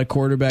 made a lot of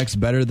quarterbacks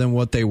better than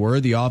what they were.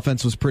 The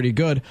offense was pretty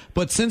good.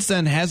 But since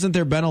then, hasn't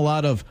there been a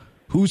lot of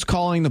who's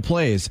calling the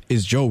plays?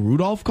 Is Joe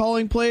Rudolph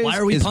calling plays? Why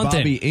are we punting?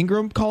 Bobby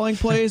Ingram calling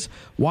plays?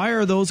 Why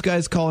are those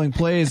guys calling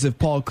plays if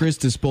Paul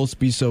Chryst is supposed to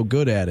be so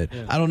good at it?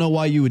 Yeah. I don't know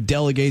why you would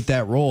delegate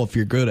that role if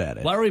you're good at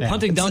it. Why are we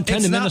punting down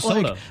 10 to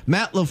Minnesota? Like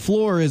Matt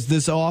LaFleur is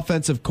this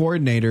offensive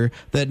coordinator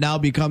that now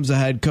becomes a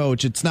head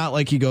coach. It's not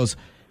like he goes,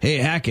 hey,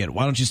 Hackett,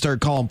 why don't you start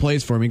calling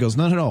plays for him? He goes,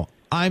 no.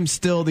 I'm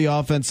still the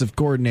offensive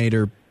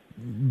coordinator,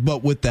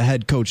 but with the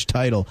head coach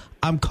title.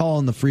 I'm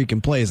calling the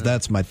freaking plays.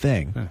 That's my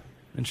thing.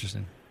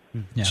 Interesting.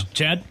 Yeah.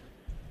 Chad?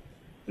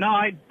 No,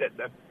 I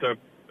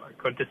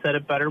couldn't have said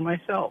it better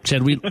myself.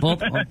 Chad,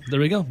 there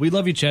we go. We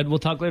love you, Chad. We'll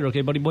talk later,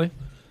 okay, buddy boy?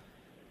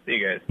 See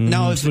you guys.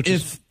 Now,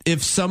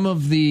 if some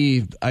of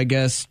the, I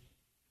guess,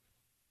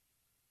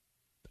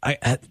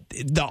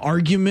 the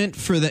argument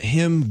for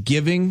him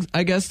giving,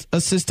 I guess,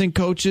 assistant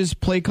coaches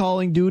play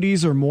calling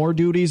duties or more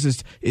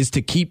duties is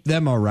to keep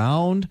them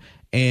around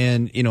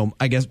and,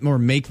 I guess, or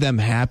make them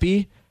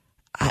happy,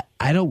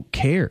 I don't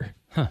care.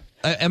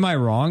 Am I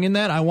wrong in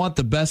that? I want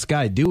the best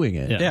guy doing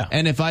it. Yeah.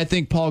 And if I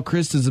think Paul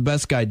Chryst is the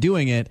best guy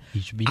doing it,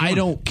 I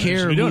don't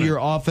care who your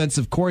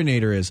offensive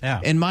coordinator is. Yeah.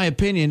 In my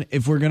opinion,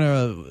 if we're going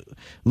to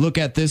look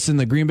at this in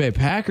the Green Bay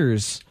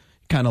Packers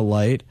kind of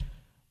light,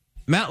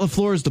 Matt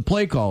LaFleur is the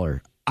play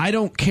caller. I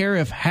don't care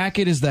if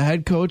Hackett is the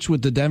head coach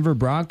with the Denver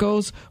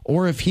Broncos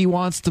or if he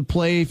wants to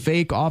play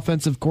fake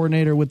offensive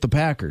coordinator with the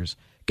Packers.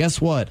 Guess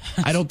what?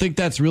 I don't think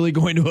that's really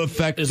going to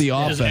affect the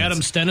offense. Is Adam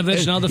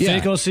Stenavich now the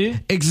fake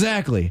OC?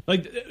 Exactly.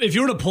 Like, if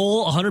you were to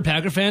poll 100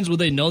 Packer fans, would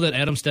they know that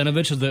Adam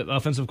Stenavich is the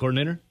offensive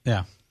coordinator?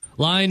 Yeah.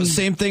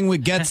 Same thing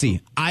with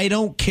Getsy. I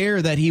don't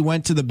care that he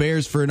went to the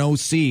Bears for an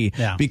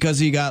OC because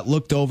he got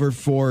looked over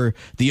for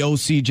the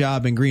OC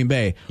job in Green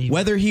Bay.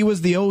 Whether he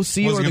was the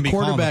OC or the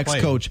quarterback's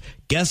coach,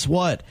 guess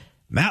what?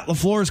 Matt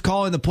LaFleur is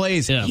calling the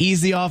plays. Yeah.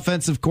 He's the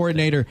offensive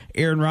coordinator.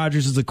 Aaron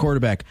Rodgers is the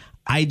quarterback.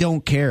 I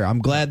don't care. I'm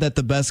glad that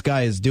the best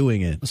guy is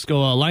doing it. Let's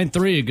go line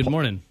 3. Good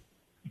morning.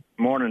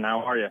 Morning.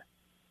 How are you?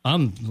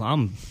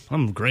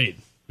 I'm great.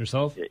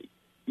 Yourself?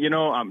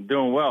 I'm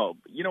doing well.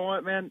 You know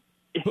what, man?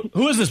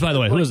 Who is this, by the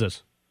way? Who is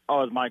this?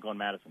 Oh, it's Michael in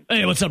Madison.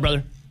 Hey, what's up,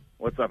 brother?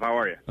 What's up? How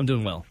are you? I'm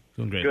doing well.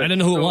 Doing great. Good. I didn't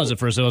know who it was at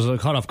first. I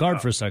was caught off guard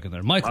for a second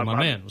there. Michael, my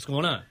man. What's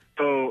going on?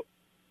 So,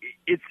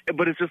 it's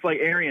just like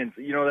Arians.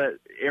 You know that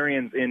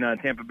Arians in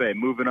Tampa Bay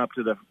moving up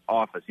to the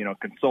office.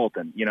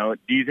 Consultant. Do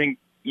you think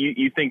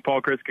you think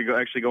Paul Chryst could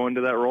actually go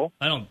into that role?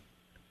 I don't.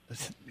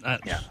 I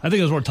think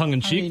it was more tongue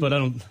in cheek, but I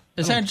don't.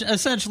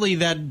 Essentially,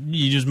 that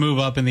you just move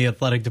up in the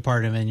athletic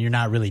department and you're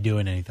not really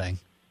doing anything.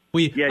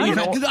 I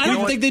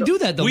don't think they do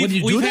that though. Would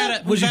you do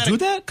that? Would you do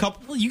that?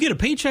 You get a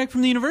paycheck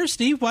from the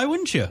university. Why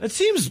wouldn't you? It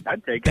seems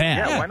I'd take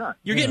bad. it. Yeah, why not?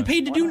 You're getting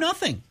paid to do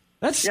nothing.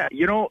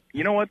 You know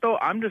what though?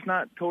 I'm just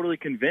not totally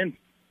convinced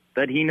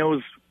that he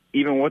knows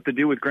even what to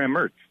do with Graham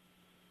Mertz,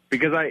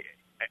 because I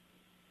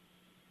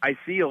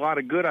see a lot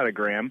of good out of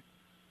Graham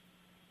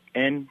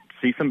and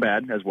see some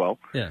bad as well.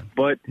 Yeah,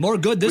 but more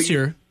good this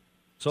year.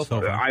 So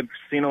far. I've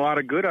seen a lot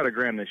of good out of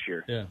Graham this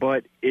year,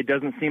 but it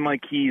doesn't seem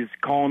like he's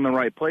calling the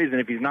right plays. And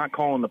if he's not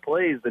calling the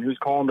plays, then who's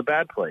calling the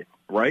bad plays,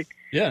 right?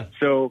 Yeah.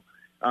 So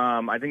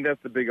I think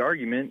that's the big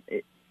argument.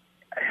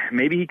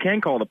 Maybe he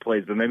can call the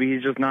plays, but maybe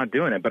he's just not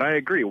doing it. But I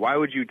agree. Why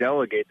would you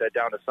delegate that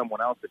down to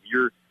someone else if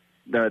you're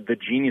the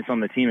genius on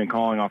the team and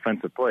calling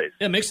offensive plays?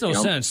 Yeah, it makes no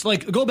sense.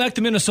 Like, go back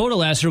to Minnesota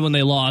last year when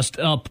they lost.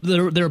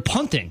 They're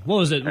punting. What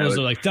was it? Was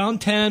it like down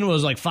 10?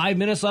 Was it like 5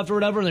 minutes left or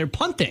whatever? And they're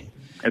punting.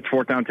 It's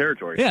fourth down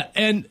territory. Yeah,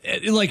 and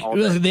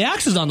the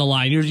axe is on the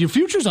line. Your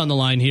future's on the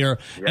line here.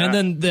 Yeah.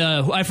 And then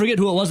I forget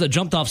who it was that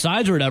jumped off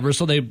sides or whatever.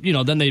 So then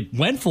they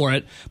went for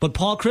it. But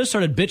Paul Chryst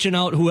started bitching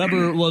out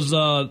whoever was.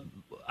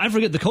 I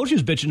forget the coach he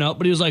was bitching out,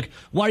 but he was like,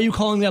 "Why are you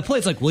calling that play?"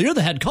 It's like, well, you're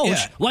the head coach.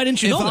 Yeah. Why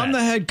didn't you know that? If I'm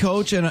the head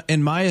coach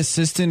and my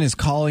assistant is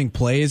calling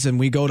plays and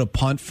we go to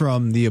punt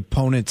from the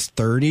opponent's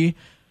 30,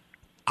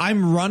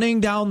 I'm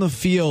running down the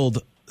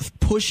field,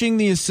 pushing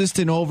the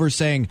assistant over,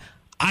 saying,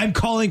 I'm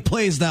calling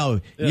plays now.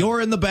 Yeah. You're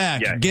in the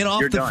back. Yeah, get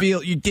off the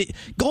field.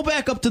 Go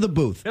back up to the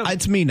booth. Yeah.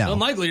 It's me now. Well,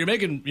 Michael, you're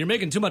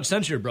making too much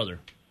sense here, brother.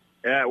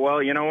 Yeah.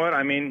 Well, you know what?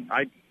 I mean,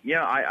 I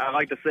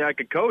like to say I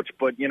could coach,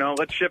 but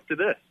let's shift to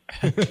this.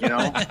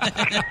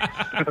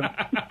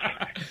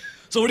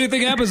 So, what do you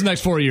think happens next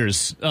 4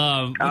 years? What's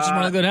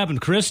more likely to happen?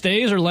 Chryst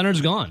stays or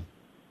Leonard's gone?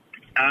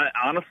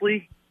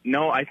 Honestly,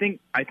 no. I think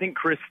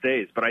Chryst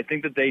stays, but I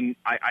think that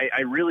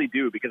I really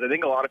do, because I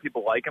think a lot of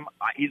people like him.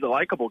 He's a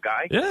likable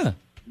guy. Yeah.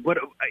 But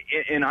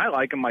and I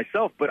like him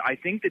myself, but I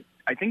think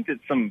that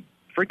some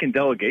freaking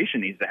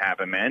delegation needs to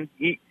happen, man.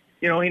 He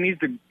needs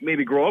to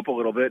maybe grow up a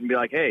little bit and be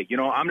like, hey,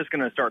 I'm just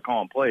going to start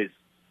calling plays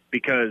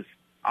because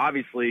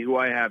obviously who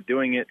I have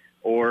doing it,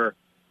 or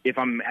if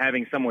I'm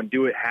having someone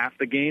do it half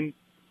the game,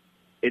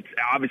 it's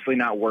obviously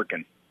not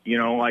working.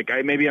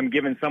 Maybe I'm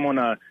giving someone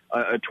a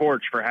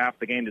torch for half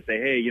the game to say,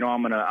 hey,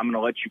 I'm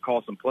gonna let you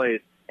call some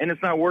plays, and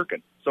it's not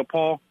working. So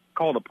Paul,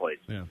 call the plays.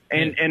 Yeah.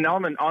 And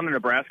on the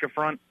Nebraska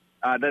front,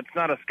 that's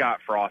not a Scott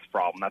Frost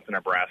problem. That's a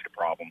Nebraska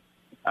problem.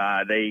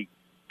 They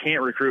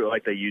can't recruit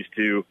like they used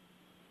to.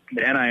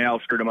 The NIL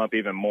screwed them up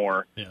even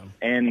more. Yeah.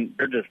 And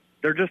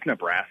they're just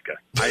Nebraska.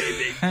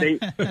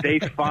 They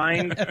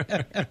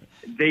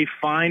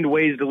find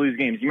ways to lose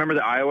games. You remember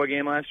the Iowa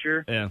game last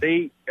year? Yeah.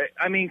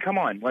 Come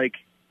on,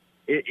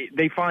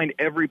 they find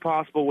every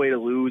possible way to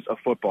lose a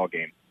football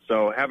game.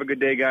 So have a good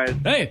day, guys.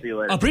 Hey, see you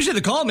later. I appreciate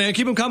the call, man.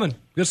 Keep them coming.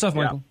 Good stuff,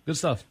 Michael. Yeah. Good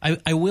stuff.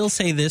 I will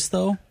say this,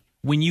 though.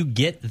 When you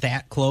get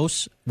that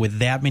close with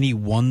that many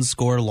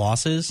one-score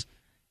losses,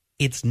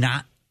 it's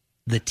not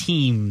the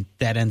team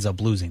that ends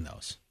up losing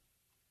those.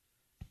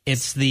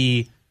 It's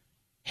the,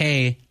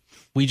 hey,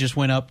 we just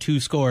went up 2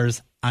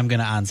 scores. I'm going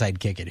to onside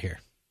kick it here.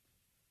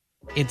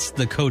 It's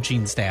the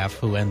coaching staff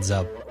who ends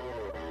up.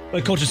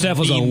 The coaching staff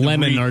was a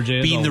lemon,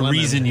 RJ. Being the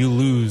reason you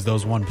lose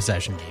those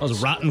one-possession games. That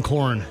was rotten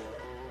corn.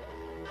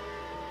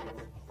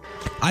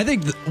 I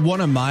think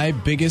one of my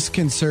biggest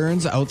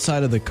concerns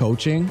outside of the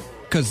coaching,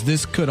 because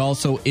this could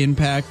also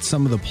impact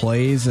some of the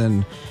plays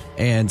and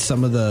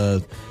some of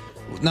the,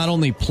 not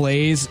only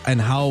plays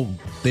and how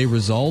they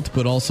result,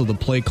 but also the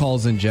play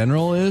calls in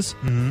general, is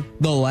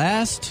the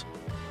last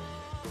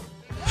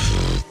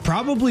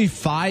probably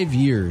 5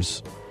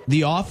 years,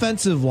 the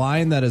offensive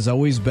line that has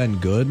always been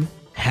good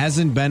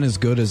hasn't been as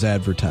good as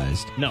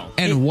advertised. No.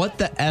 And what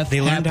the F they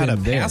learned how to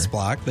there? Pass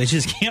block. They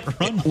just can't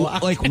run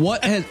block.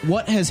 What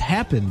has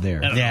happened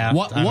there? Yeah.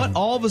 What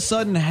all of a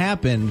sudden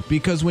happened?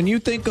 Because when you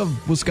think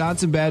of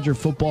Wisconsin Badger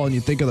football and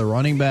you think of the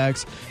running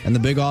backs and the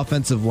big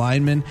offensive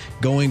linemen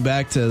going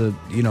back to,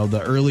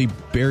 the early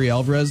Barry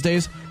Alvarez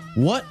days,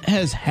 what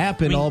has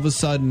happened all of a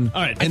sudden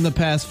in the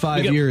past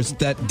 5 years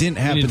that didn't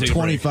happen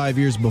 25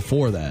 years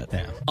before that?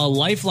 Yeah. A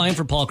lifeline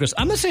for Paul Chryst.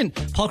 I'm not saying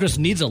Paul Chryst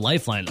needs a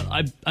lifeline.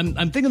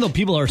 I'm thinking, though,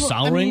 people are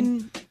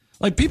souring.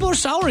 People are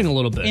souring a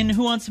little bit. In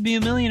Who Wants to Be a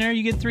Millionaire,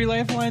 you get 3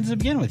 lifelines to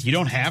begin with. You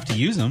don't have to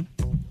use them.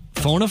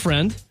 Phone a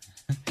friend.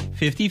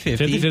 50-50.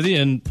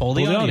 50-50 and pull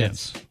the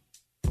audience.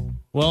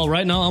 Well,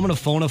 right now I'm going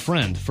to phone a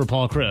friend for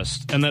Paul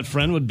Chryst. And that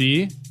friend would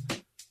be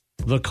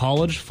the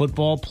college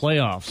football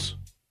playoffs.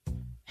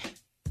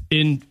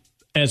 In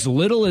as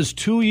little as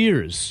 2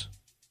 years,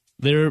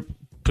 there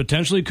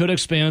potentially could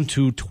expand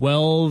to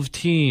 12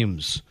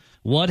 teams.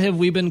 What have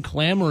we been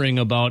clamoring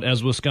about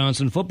as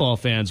Wisconsin football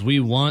fans? We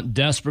want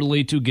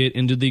desperately to get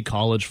into the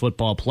college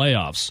football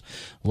playoffs.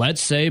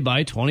 Let's say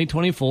by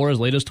 2024, as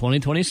late as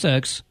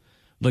 2026,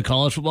 the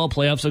college football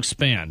playoffs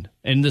expand.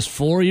 In this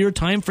 4-year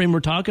time frame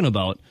we're talking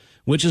about,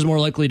 which is more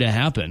likely to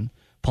happen,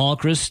 Paul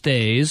Chryst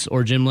stays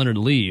or Jim Leonhard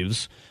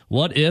leaves.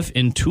 What if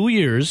in 2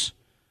 years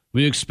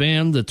we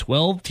expand the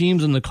 12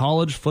 teams in the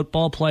college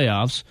football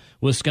playoffs,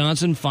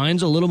 Wisconsin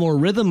finds a little more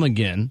rhythm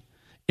again,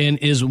 and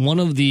is one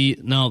of the,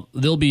 now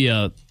they'll be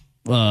a,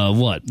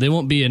 they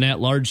won't be an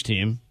at-large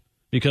team,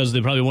 because they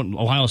probably won't,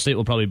 Ohio State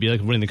will probably be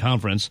like winning the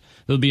conference.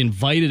 They'll be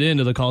invited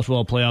into the college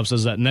football playoffs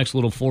as that next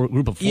little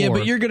group of 4. Yeah,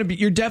 but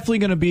you're definitely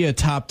going to be a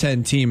top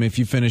 10 team if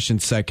you finish in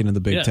second in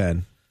the Big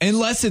Ten.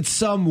 Unless it's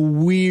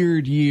some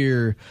weird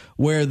year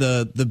where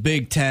the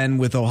Big Ten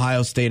with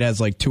Ohio State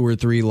has 2 or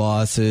 3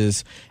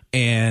 losses,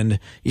 and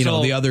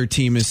the other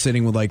team is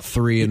sitting with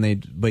 3,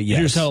 but yes.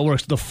 Here's how it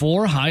works: the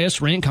 4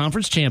 highest ranked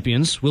conference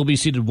champions will be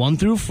seeded 1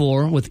 through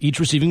 4, with each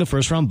receiving a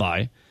first round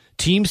bye.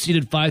 Teams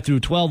seeded 5 through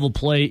 12 will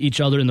play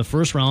each other in the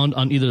first round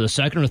on either the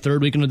second or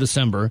third weekend of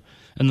December,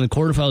 and the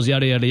quarterfinals,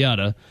 yada yada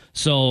yada.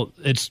 So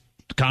it's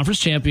conference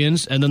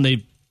champions, and then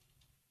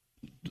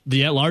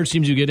the at large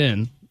teams you get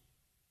in.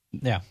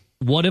 Yeah.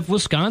 What if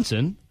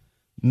Wisconsin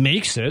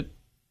makes it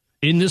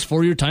in this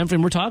 4-year time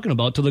frame we're talking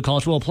about to the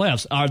college football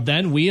playoffs? Are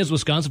then we as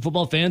Wisconsin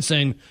football fans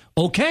saying,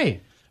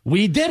 okay,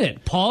 we did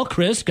it. Paul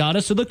Chryst got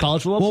us to the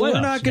college football playoffs. Well, we're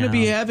not going to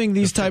be having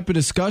these type of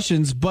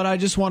discussions, but I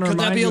just want to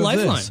remind you of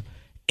this.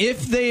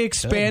 If they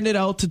expand it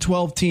out to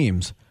 12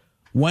 teams,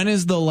 when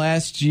is the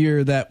last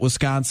year that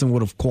Wisconsin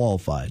would have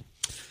qualified?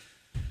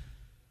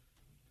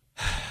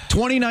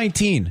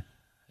 2019.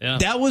 Yeah.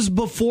 That was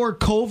before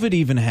COVID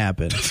even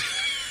happened.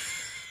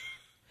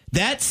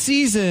 That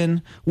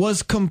season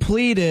was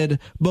completed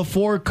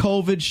before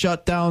COVID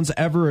shutdowns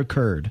ever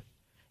occurred.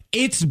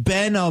 It's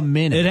been a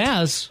minute. It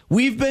has.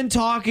 We've been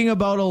talking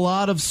about a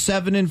lot of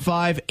 7-5,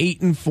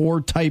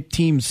 8-4 type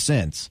teams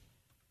since.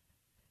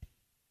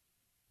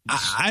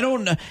 I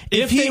don't know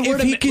if he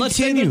continues. Let's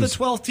say they're the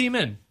 12th team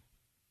in.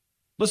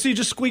 Let's see you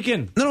just squeak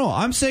in. No,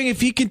 I'm saying if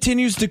he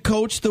continues to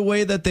coach the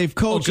way that they've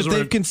coached, if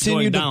they've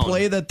continued to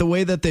play the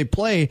way that they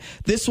play,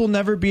 this will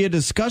never be a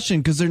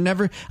discussion, because they're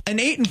never an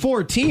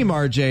 8-4 team,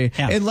 RJ,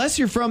 unless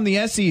you're from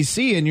the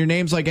SEC and your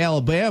name's like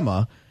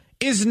Alabama,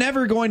 is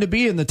never going to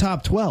be in the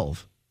top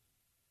 12.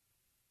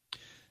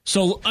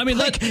 So, I mean,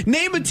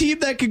 name a team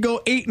that could go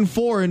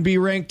 8-4 and be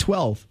ranked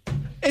 12.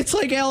 It's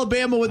like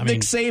Alabama with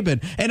Nick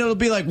Saban. And it'll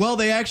be like, well,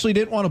 they actually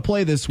didn't want to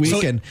play this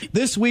week. And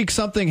this week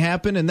something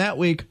happened, and that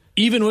week...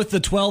 Even with the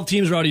 12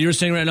 teams, Rowdy, you're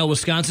saying right now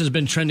Wisconsin's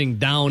been trending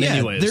down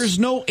anyways. There's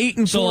no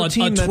 8-4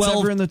 team that's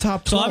ever in the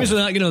top 12. So obviously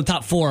they're not getting in the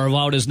top 4 of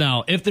how it is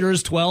now. If there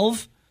is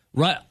 12...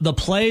 Right, the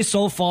play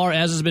so far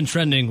as has been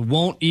trending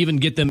won't even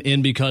get them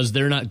in because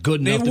they're not good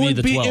enough to be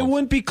the 12. It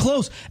wouldn't be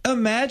close.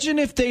 Imagine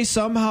if they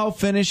somehow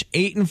finish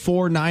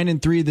 8-4,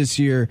 9-3 this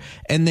year,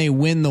 and they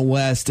win the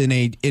West in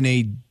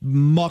a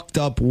mucked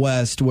up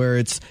West where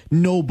it's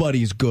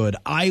nobody's good.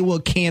 Iowa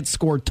can't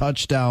score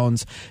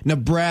touchdowns.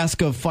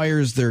 Nebraska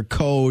fires their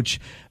coach.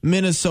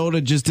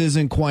 Minnesota just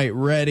isn't quite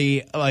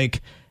ready.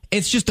 Like,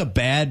 it's just a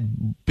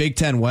bad Big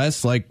Ten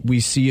West, like we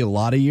see a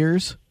lot of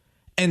years.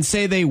 And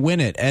say they win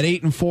it at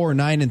 8-4,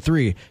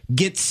 9-3,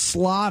 get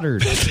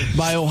slaughtered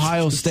by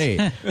Ohio State,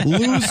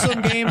 lose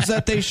some games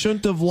that they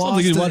shouldn't have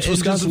lost, and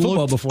just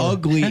looked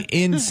ugly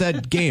in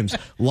said games.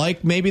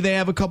 Like maybe they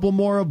have a couple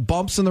more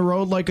bumps in the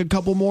road, like a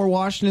couple more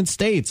Washington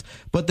States,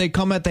 but they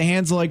come at the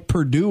hands of like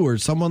Purdue or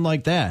someone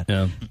like that.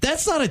 Yeah.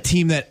 That's not a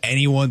team that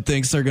anyone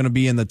thinks they're going to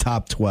be in the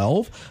top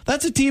 12.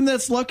 That's a team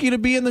that's lucky to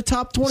be in the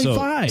top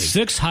 25. So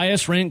 6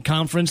 highest ranked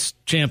conference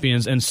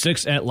champions and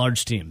 6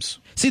 at-large teams.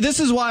 See, this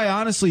is why I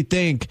honestly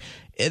think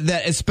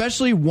that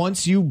especially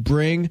once you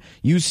bring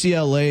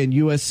UCLA and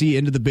USC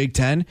into the Big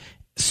Ten,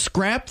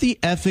 scrap the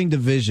effing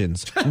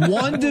divisions.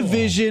 One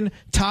division,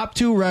 top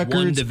 2 records,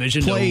 one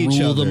division play to each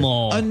rule other. them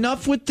all.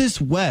 Enough with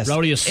this West.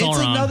 Rowdy is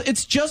Sauron.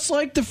 It's just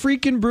like the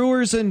freaking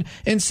Brewers and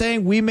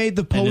saying we made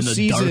the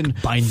postseason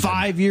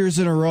 5 years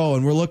in a row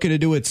and we're looking to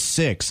do it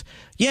 6.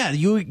 Yeah,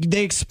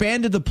 they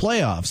expanded the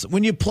playoffs.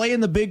 When you play in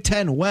the Big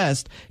Ten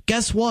West,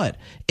 guess what?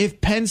 If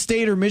Penn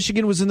State or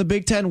Michigan was in the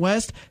Big Ten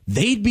West,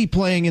 they'd be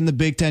playing in the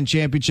Big Ten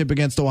championship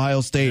against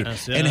Ohio State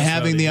and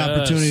having the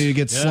opportunity to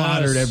get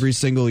slaughtered every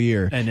single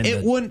year.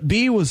 It wouldn't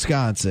be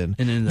Wisconsin.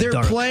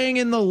 They're playing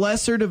in the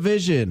lesser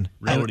division.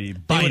 They would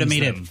have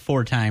made it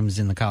 4 times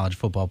in the college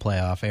football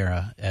playoff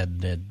era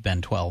and had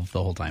been 12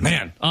 the whole time.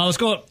 Man, let's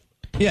go up.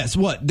 Yes,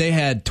 what? They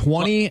had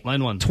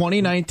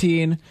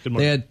 2019.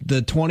 They had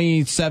the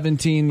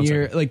 2017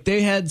 year. Like,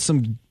 they had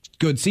some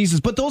good seasons,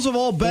 but those have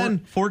all been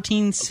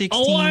 14, 16,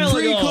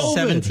 pre-COVID.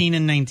 17,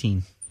 and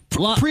 19.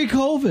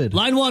 Pre-COVID.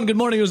 Line 1, good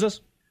morning. Who's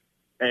this?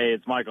 Hey,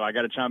 it's Michael. I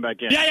got to chime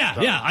back in.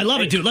 Yeah. I love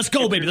it, dude. Let's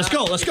go, baby. Let's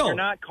go. If you're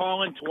not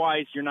calling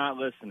twice, you're not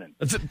listening.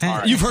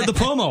 Right. You've heard the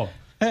promo.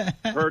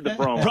 Heard the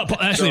promo.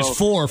 Actually, it's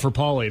 4 for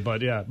Paulie,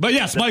 but yeah. But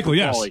yes, Michael,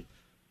 yes. Pauly.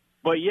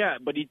 But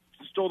he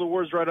stole the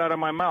words right out of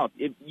my mouth.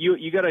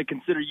 You got to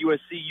consider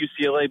USC,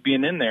 UCLA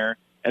being in there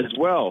as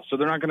well, so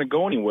they're not going to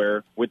go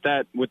anywhere with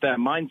that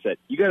mindset.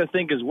 You got to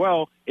think as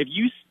well, if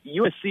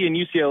USC and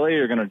UCLA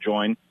are going to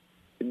join,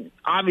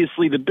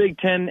 obviously the Big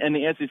Ten and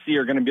the SEC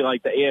are going to be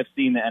like the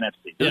AFC and the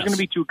NFC. There's going to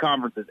be 2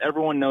 conferences.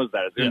 Everyone knows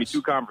that. It's going to be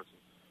 2 conferences.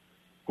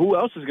 Who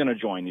else is going to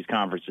join these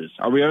conferences?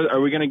 Are we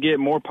going to get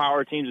more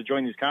power teams to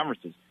join these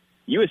conferences?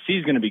 USC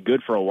is going to be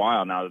good for a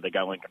while now that they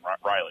got Lincoln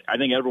Riley. I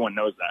think everyone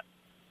knows that.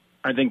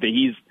 I think that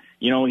he's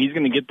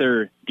going to get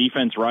their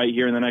defense right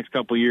here in the next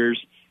couple of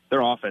years. Their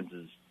offense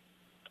is,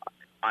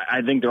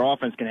 I think their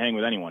offense can hang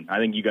with anyone. I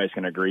think you guys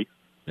can agree.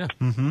 Yeah,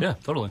 yeah,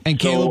 totally. And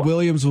Caleb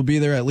Williams will be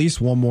there at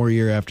least one more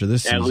year after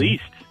this season.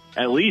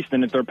 At least.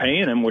 And if they're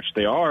paying him, which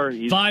they are.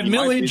 $5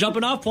 million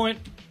jumping off point.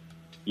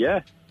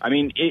 Yeah. I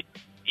mean,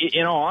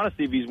 in all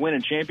honesty, if he's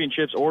winning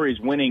championships or he's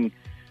winning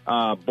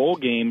bowl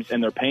games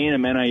and they're paying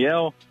him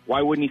NIL,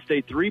 why wouldn't he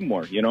stay 3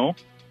 more, Well,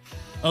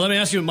 let me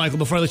ask you, Michael,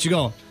 before I let you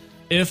go.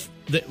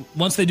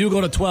 Once they do go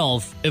to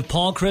 12, if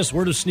Paul Chryst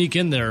were to sneak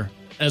in there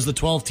as the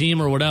 12th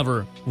team or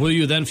whatever, will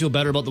you then feel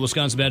better about the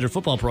Wisconsin Badger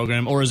football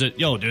program? Or is it,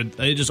 dude,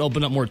 they just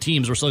opened up more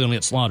teams, we're still going to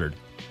get slaughtered?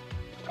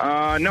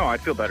 No, I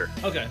feel better.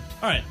 Okay,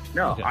 all right.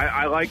 No, okay.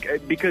 I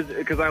like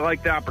because I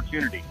like the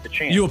opportunity, the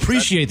chance. You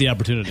appreciate the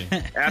opportunity.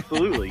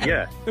 Absolutely,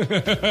 yeah.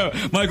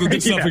 Michael,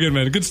 good stuff again,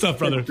 man. Good stuff,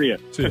 brother. See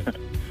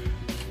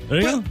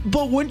ya.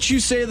 But wouldn't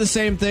you say the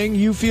same thing?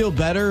 You feel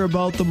better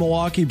about the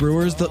Milwaukee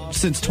Brewers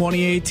since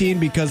 2018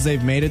 because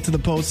they've made it to the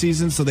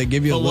postseason, so they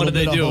give you a little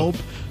bit of hope,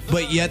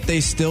 but yet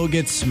they still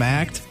get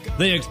smacked?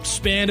 They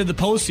expanded the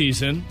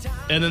postseason,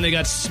 and then they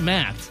got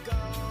smacked.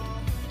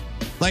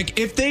 Like,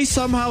 if they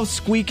somehow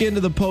squeak into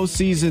the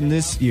postseason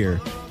this year,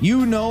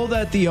 you know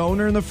that the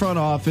owner and the front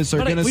office are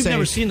going to say, we've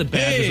never seen the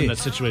Badgers in that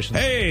situation.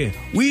 Hey,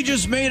 we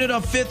just made it a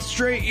 5th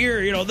straight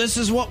year. This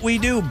is what we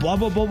do, blah,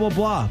 blah, blah, blah,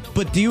 blah.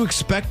 But do you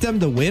expect them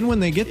to win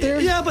when they get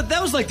there? Yeah, but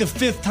that was like the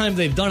 5th time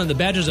they've done it. The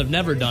Badgers have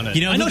never done it.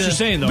 I know what you're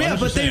saying, though. Yeah,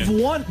 but they've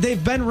won.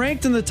 They've been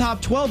ranked in the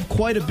top 12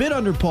 quite a bit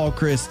under Paul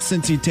Chryst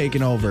since he'd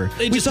taken over.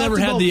 They just never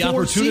had the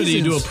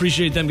opportunity to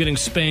appreciate them getting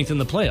spanked in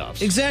the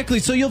playoffs. Exactly.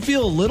 So you'll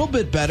feel a little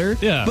bit better.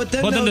 Yeah. But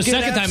then the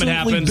second time it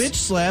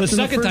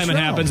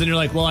happens, and you're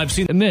like, well, I've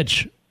seen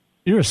Mitch.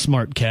 You're a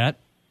smart cat.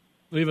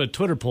 We have a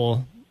Twitter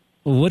poll.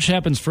 Which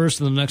happens first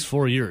in the next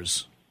 4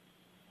 years?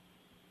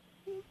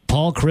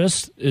 Paul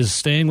Chryst is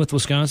staying with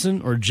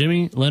Wisconsin, or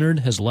Jimmy Leonhard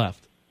has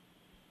left?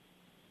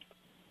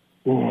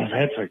 Oh,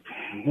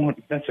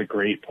 That's a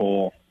great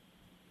poll.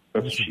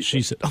 That's what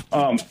she said.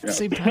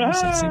 Same time.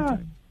 Same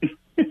time.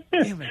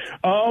 Damn it.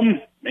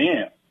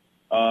 Man.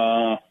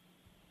 I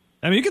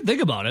mean, you can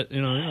think about it.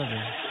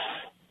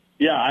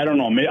 Yeah, I don't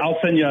know. Maybe I'll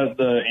send you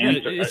the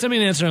answer. Yeah, send me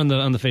an answer on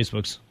the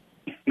Facebooks.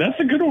 That's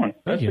a good one.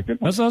 That's a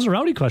good one. That was a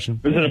rowdy question.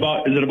 Is it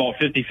about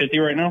 50-50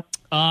 right now?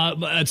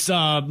 It's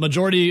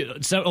majority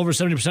over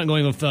 70%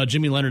 going with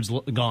Jimmy Leonard's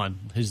gone.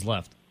 He's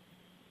left.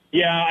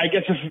 Yeah, I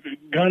guess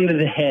it's gun to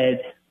the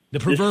head. The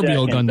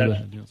proverbial gun to the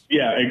head. Yes.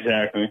 Yeah,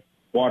 exactly.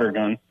 Water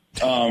gun.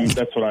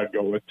 That's what I'd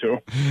go with too.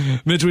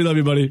 Mitch, we love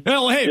you, buddy.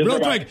 Oh, hey, real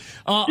quick.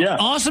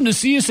 Awesome to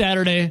see you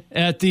Saturday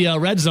at the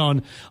Red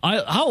Zone.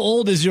 How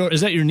old is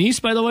that your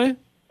niece, by the way?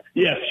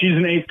 Yes, she's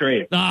in 8th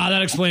grade.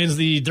 That explains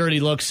the dirty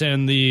looks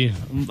and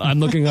I'm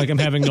looking like I'm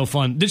having no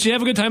fun. Did she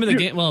have a good time at the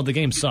game? Well, the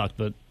game sucked,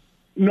 but.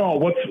 No,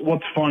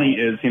 what's funny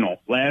is,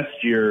 last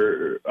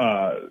year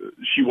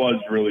she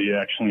was really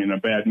actually in a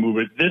bad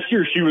mood. This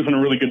year she was in a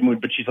really good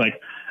mood, but she's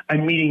like,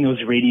 I'm meeting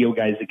those radio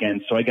guys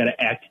again, so I got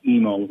to act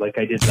emo like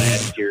I did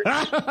last year.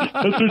 That's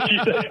what she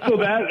said. So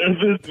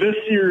this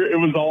year it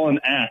was all an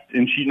act,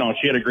 and she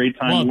had a great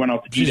time. We went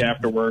out to eat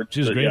afterwards.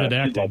 She was great at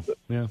acting.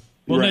 Yeah.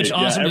 Well, right. Mitch,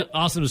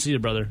 awesome to see you,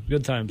 brother.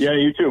 Good times. Yeah,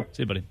 you too.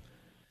 See you, buddy.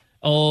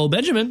 Oh,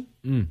 Benjamin.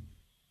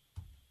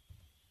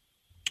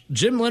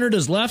 Jim Leonard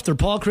is left, or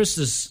Paul Chryst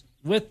is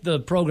with the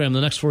program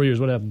the next 4 years.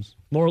 What happens?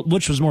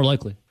 Which was more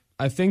likely?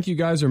 I think you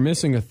guys are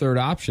missing a third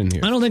option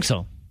here. I don't think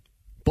so.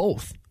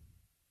 Both.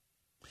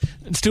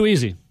 It's too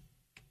easy.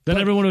 Then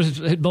everyone would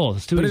hit both.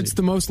 It's too easy. But it's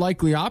the most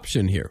likely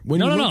option here.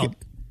 No.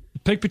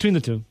 Pick between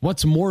the two.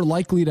 What's more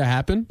likely to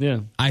happen?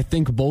 Yeah. I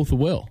think both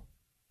will.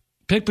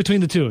 Pick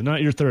between the two,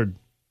 not your third.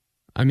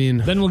 I mean...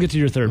 Then we'll get to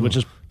your third, which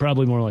is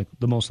probably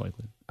the most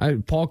likely.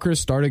 Paul Chryst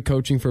started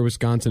coaching for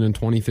Wisconsin in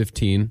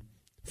 2015.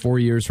 4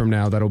 years from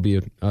now, that'll be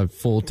a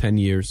full 10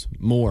 years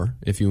more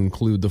if you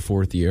include the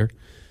fourth year.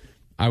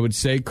 I would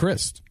say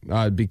Chryst,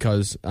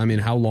 because, I mean,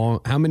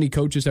 how many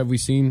coaches have we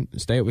seen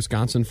stay at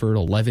Wisconsin for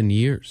 11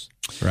 years,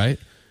 right?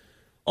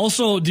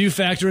 Also, do you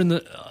factor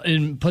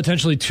in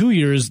potentially 2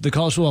 years, the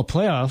college football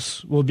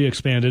playoffs will be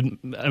expanded?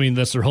 I mean,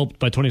 that's their hope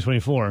by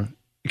 2024.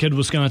 Could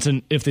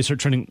Wisconsin, if they start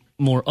trending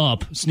more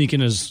up, sneak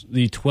in as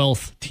the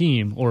 12th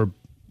team or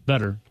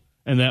better,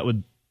 and that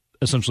would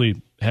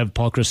essentially have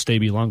Paul Chryst stay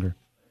be longer?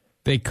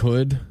 They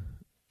could.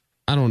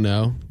 I don't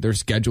know. Their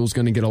schedule's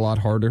going to get a lot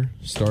harder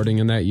starting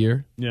in that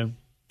year. Yeah.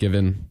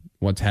 Given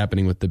what's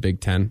happening with the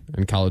Big Ten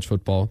and college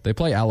football. They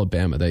play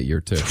Alabama that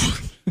year, too.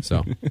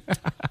 So,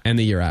 and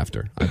the year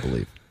after, I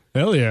believe.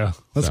 Hell yeah.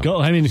 Let's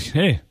go. I mean,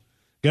 hey,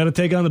 got to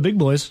take on the big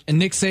boys. And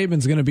Nick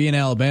Saban's going to be in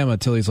Alabama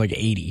until he's like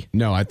 80.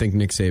 No, I think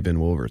Nick Saban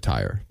will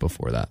retire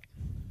before that.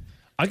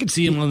 I could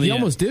see him on the... He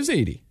almost is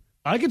 80.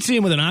 I could see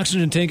him with an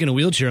oxygen tank and a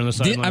wheelchair on the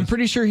sideline. I'm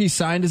pretty sure he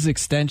signed his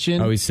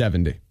extension. Oh, he's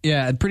 70.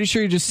 Yeah, I'm pretty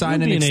sure he just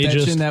signed an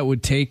extension that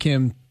would take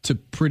him to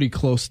pretty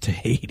close to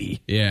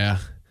 80. Yeah.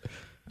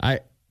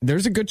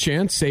 There's a good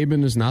chance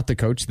Saban is not the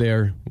coach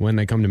there when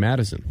they come to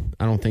Madison.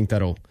 I don't think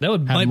that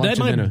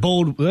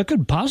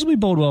could possibly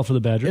bode well for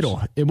the Badgers.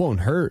 It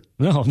won't hurt.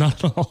 No,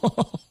 not at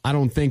all. I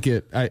don't think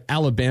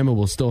Alabama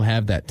will still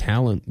have that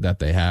talent that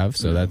they have,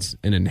 so that's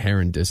an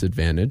inherent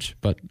disadvantage.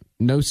 But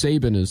no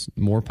Saban is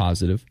more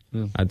positive,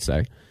 I'd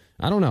say.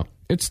 I don't know.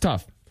 It's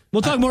tough.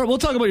 We'll talk more. We'll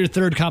talk about your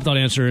third copped-out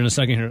answer in a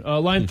second here.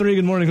 Line 3,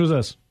 good morning. Who's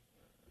this?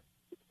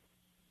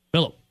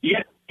 Philip.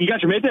 Yeah. You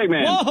got your Maytag,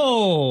 man.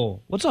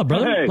 Whoa! What's up,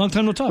 brother? Hey, long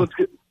time no talk.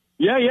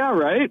 Yeah,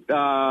 right.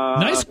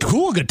 Nice,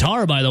 cool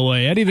guitar, by the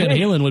way. Eddie Van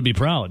Halen would be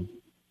proud.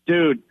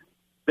 Dude,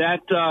 that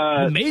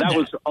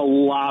was a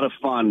lot of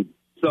fun.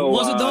 So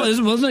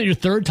wasn't it your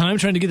third time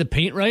trying to get the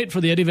paint right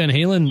for the Eddie Van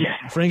Halen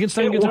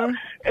Frankenstein guitar?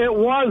 It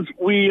was.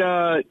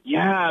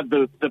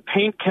 The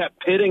paint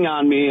kept pitting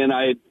on me, and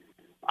I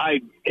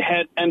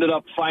had ended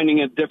up finding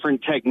a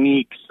different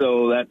technique,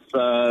 so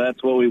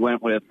that's what we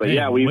went with. But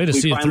we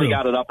finally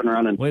got it up and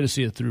running. Way to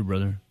see it through,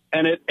 brother.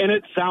 And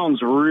it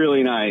sounds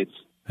really nice.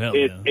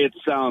 It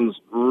sounds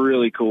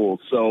really cool.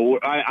 So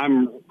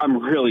I'm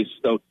really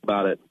stoked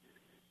about it.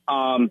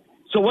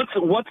 So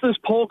what's this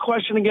poll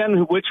question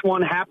again? Which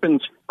one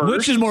happens first?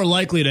 Which is more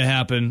likely to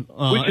happen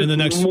in the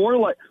next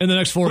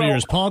 4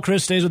 years? Paul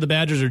Chryst stays with the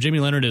Badgers, or Jimmy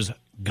Leonard is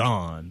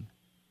gone?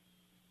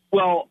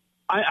 Well,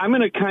 I'm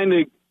going to kind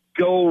of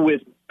go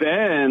with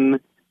Ben.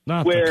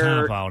 Not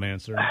the cop-out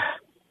answer.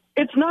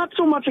 It's not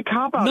so much a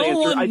cop-out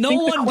answer. No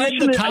one did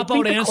the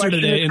cop-out answer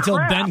today until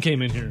Ben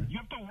came in here.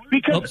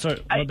 Because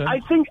I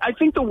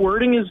think the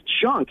wording is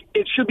junk.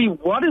 It should be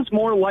what is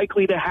more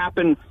likely to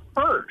happen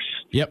first.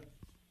 Yep.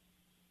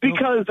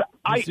 Because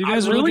you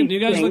guys look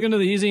into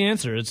the easy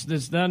answer. Life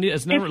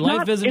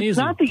isn't easy. It's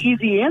not the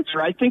easy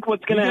answer. I think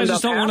what's going to end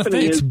up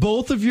happening is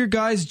both of your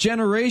guys'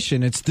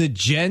 generation. It's the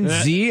Gen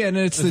Z and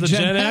it's the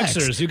Gen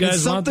Xers. You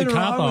guys want the cop out.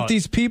 Something wrong with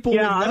these people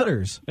with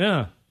letters.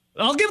 Yeah.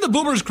 I'll give the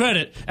boomers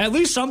credit. At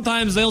least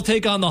sometimes they'll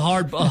take on the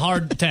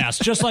hard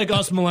task, just like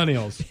us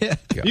millennials. Yeah.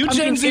 You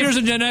Gen Zers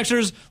and Gen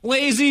Xers,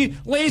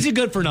 lazy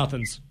good for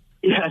nothings.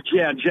 Yeah,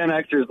 Gen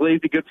Xers,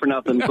 lazy good for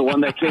nothing, the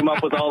one that came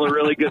up with all the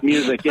really good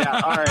music. Yeah,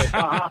 all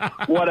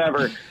right,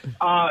 whatever.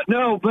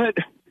 No, but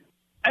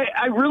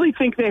I really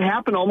think they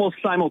happen almost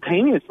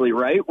simultaneously,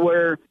 right?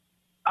 Where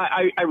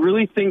I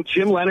really think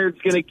Jim Leonard's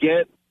going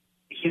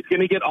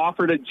to get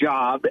offered a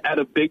job at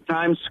a big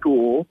time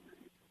school,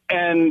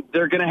 and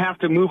they're going to have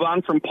to move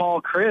on from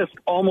Paul Chryst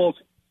almost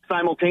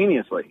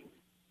simultaneously.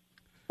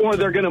 Or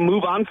they're going to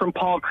move on from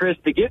Paul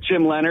Chryst to get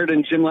Jim Leonard,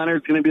 and Jim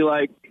Leonard's going to be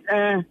like,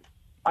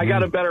 I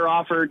got a better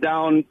offer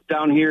down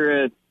here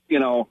at,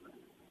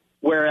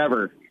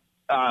 wherever.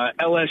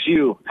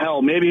 LSU.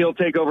 Hell, maybe he'll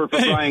take over for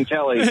Brian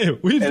Kelly. Hey,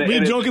 we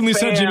jokingly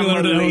said Jimmy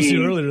Leonard at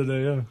LSU earlier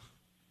today, yeah.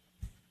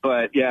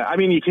 But, yeah, I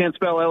mean, you can't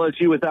spell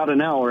LSU without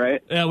an L,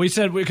 right? Yeah, we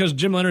said because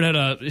Jim Leonard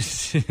had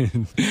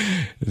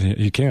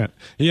you can't.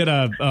 He had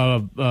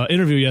a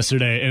interview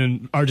yesterday,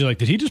 and RJ like,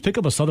 did he just pick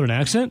up a Southern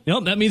accent?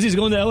 Yep, that means he's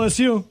going to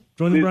LSU.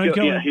 Joining Brian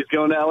Kelly. Yeah, he's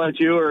going to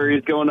LSU or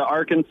he's going to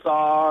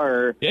Arkansas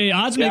or. Hey,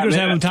 odds makers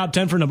have him top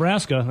 10 for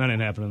Nebraska. That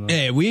ain't happening though.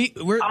 Hey,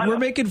 we're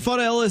making fun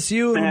of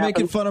LSU and we're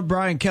making fun of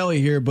Brian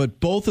Kelly here, but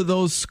both of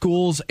those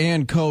schools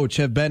and coach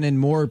have been in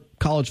more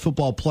college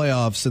football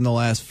playoffs in the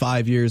last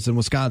 5 years than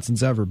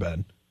Wisconsin's ever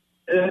been.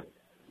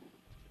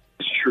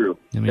 It's true.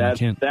 I mean,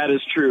 that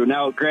is true.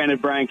 Now,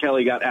 granted, Brian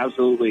Kelly got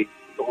absolutely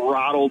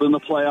throttled in the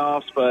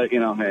playoffs, but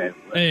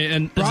hey,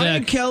 and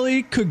Brian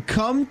Kelly could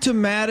come to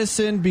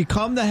Madison,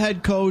 become the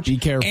head coach, be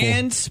careful,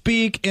 and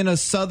speak in a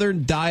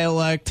Southern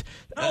dialect.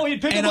 Oh,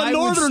 he'd pick up a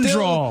Northern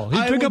drawl.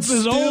 He'd pick up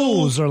his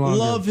O's or longer.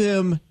 Love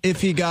him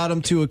if he got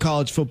him to a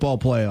college football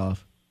playoff.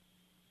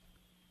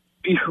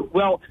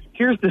 Well,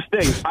 here's the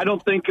thing. I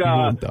don't think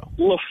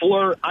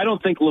LaFleur. I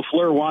don't think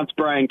LaFleur wants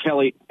Brian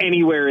Kelly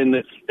anywhere in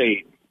this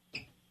state.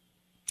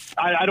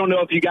 I don't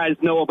know if you guys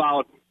know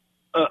about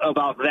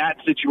that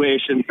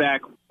situation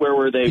back where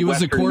were they? He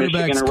was Western a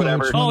quarterback's Michigan or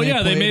whatever. coach. Oh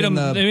yeah, they made him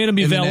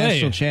be valet. The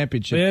national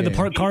championship. They had the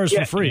park cars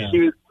for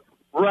free.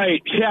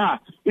 Right. Yeah.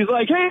 He's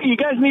like, hey, you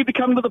guys need to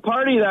come to the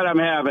party that I'm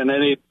having,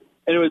 and it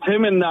was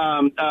him and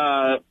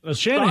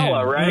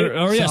Saleh,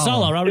 right?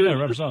 Saleh,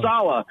 Robert Saleh.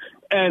 Saleh,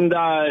 and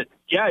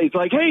he's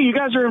like, hey, you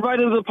guys are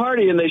invited to the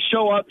party, and they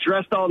show up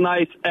dressed all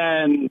nice,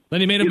 and then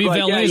he made him be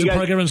valets and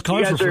park everyone's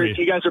car for free.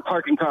 You guys are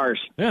parking cars.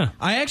 Yeah,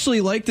 I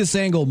actually like this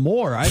angle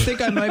more. I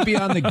think I might be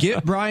on the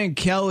get Brian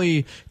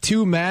Kelly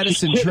to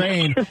Madison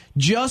train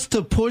just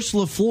to push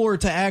LaFleur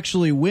to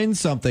actually win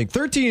something.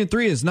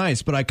 13-3 is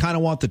nice, but I kind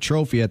of want the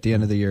trophy at the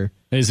end of the year.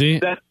 Is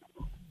he?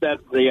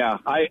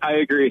 I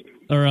agree.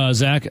 Or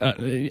Zach,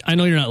 I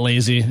know you're not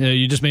lazy.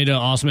 You just made an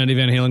awesome Eddie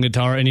Van Halen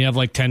guitar, and you have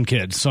like 10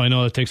 kids, so I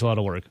know it takes a lot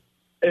of work.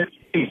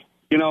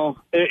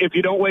 If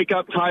you don't wake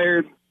up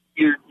tired,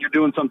 you're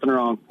doing something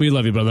wrong. We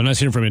love you, brother. Nice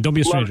hearing from you. Don't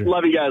be a stranger.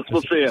 Love you guys.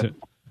 We'll see you.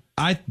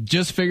 I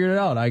just figured it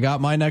out. I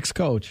got my next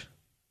coach,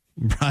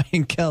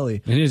 Brian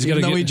Kelly.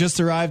 Even though he just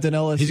arrived in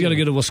LSU. He's got to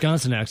get a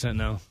Wisconsin accent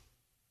now.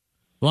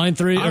 Line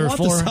 3 or 4. I want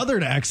the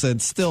Southern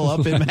accent still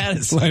up in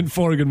Madison. Line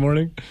 4, good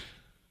morning.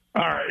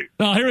 All right.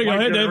 Oh, here we go.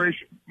 Hey, Dave.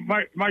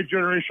 My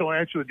generation will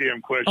answer the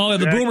damn question. Oh,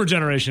 the boomer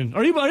generation.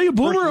 Are you a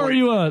boomer or are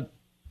you a...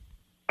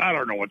 I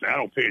don't know I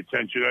don't pay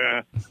attention.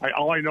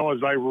 All I know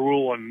is I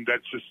rule, and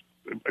that's just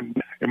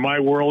in my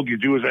world. You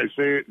do as I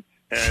say it,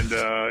 and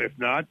if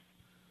not,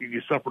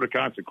 you suffer the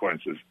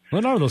consequences.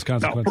 What are those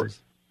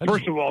consequences? Now,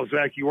 first of all,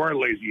 Zach, you are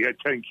lazy. You had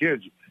 10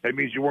 kids. That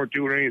means you weren't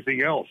doing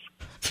anything else.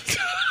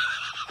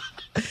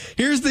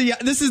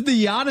 This is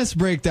the Giannis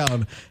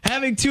breakdown.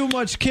 Having too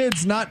much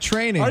kids, not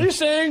training. Are you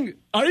saying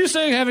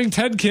having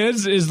 10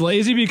 kids is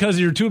lazy because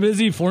you're too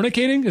busy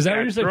fornicating? Is that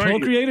what you're saying? Right.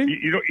 Procreating?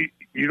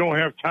 You don't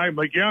have time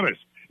like Giannis.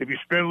 If you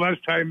spend less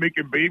time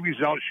making babies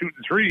out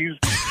shooting trees,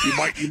 you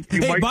might be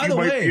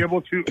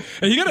able to.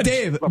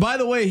 Dave, by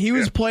the way, he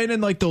was playing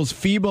in like those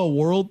FIBA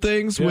World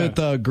things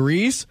with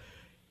Greece.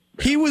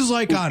 He was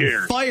like on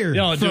fire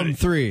from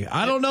 3.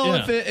 I don't know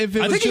if it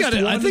was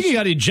I think he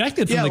got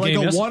ejected from the game.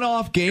 Like a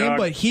one-off game,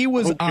 but he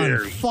was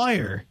on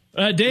fire.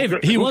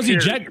 Dave, he was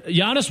ejected.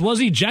 Giannis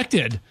was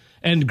ejected.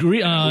 And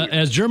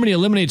as Germany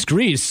eliminates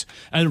Greece,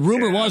 and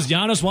rumor was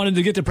Giannis wanted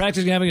to get to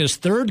practice having his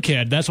 3rd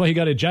kid. That's why he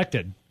got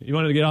ejected. He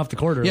wanted to get off the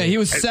court early. Yeah, he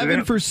was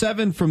 7 for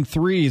 7 from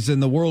threes in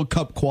the World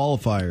Cup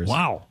qualifiers.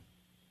 Wow.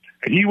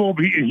 And he won't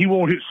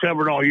hit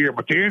 7 all year.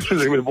 But to answer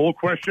the bold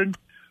question,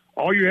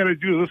 all you had to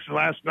do is listen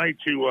last night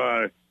to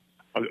I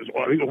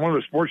think one of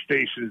the sports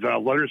stations,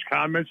 Leonard's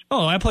comments.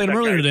 Oh, I played him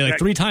earlier today, like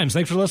 3 times.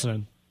 Thanks for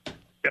listening.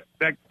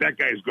 That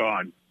guy's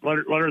gone.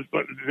 Leonard's,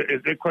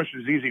 that question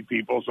is easy,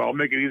 people, so I'll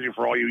make it easy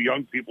for all you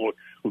young people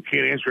who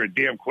can't answer a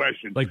damn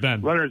question. Like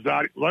Ben. Leonard's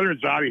out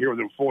of here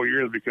within 4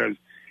 years because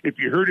if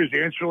you heard his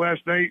answer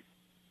last night,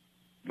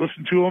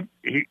 listen to him,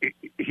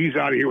 he's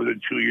out of here within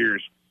 2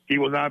 years. He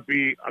will not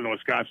be on the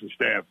Wisconsin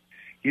staff.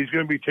 He's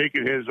going to be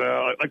taking his,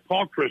 like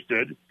Paul Chryst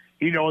did.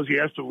 He knows he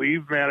has to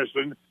leave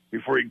Madison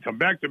before he can come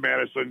back to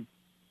Madison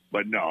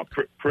But no,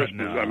 Chris.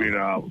 I mean,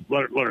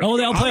 Leonard. Oh,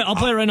 I'll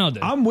play it right now,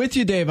 Dave. I'm with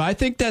you, Dave. I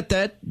think that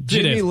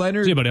Jimmy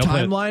Leonard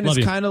timeline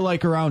is kind of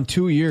like around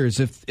 2 years.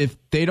 If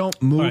they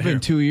don't move in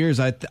 2 years,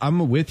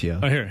 I'm with you.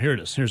 Here it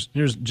is. Here's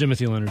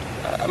Jimothy Leonard.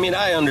 I mean,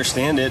 I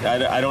understand it.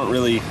 I don't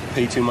really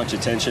pay too much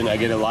attention. I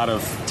get a lot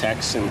of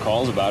texts and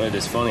calls about it.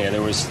 It's funny.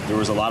 There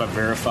was a lot of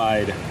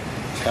verified,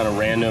 kind of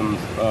random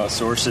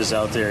sources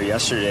out there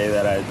yesterday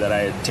that I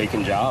had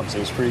taken jobs. It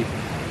was pretty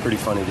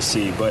funny to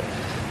see. But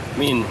I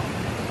mean,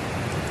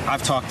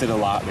 I've talked it a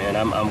lot, man.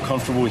 I'm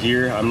comfortable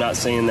here. I'm not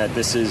saying that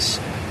this is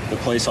the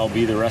place I'll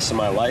be the rest of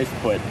my life,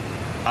 but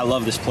I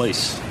love this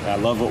place. I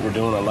love what we're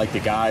doing. I like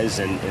the guys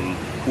and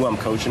who I'm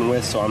coaching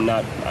with. So I'm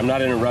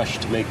not in a rush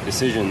to make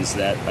decisions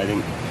that I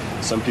think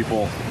some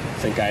people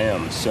think I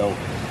am. So,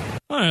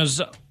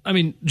 I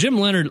mean, Jim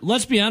Leonard,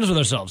 let's be honest with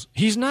ourselves.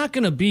 He's not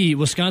going to be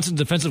Wisconsin's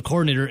defensive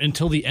coordinator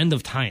until the end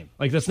of time.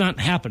 Like, that's not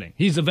happening.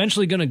 He's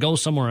eventually going to go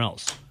somewhere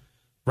else.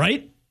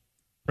 Right?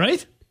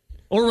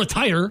 Or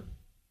retire.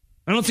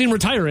 I don't see him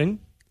retiring.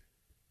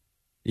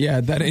 Yeah,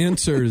 that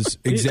answers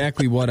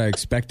exactly what I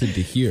expected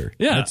to hear.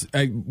 Yeah.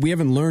 We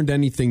haven't learned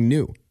anything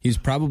new. He's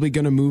probably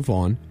going to move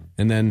on,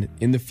 and then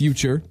in the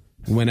future,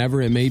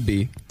 whenever it may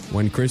be,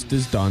 when Chris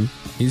is done,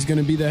 he's going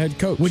to be the head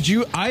coach.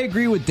 I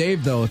agree with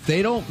Dave, though. If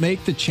they don't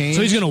make the change...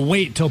 So he's going to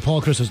wait till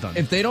Paul Chryst is done.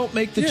 If they don't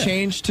make the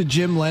change to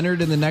Jim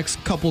Leonard in the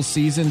next couple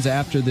seasons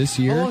after this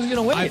year, how long is he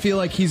gonna wait? I feel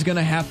like he's going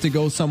to have to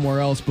go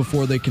somewhere else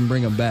before they can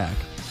bring him back.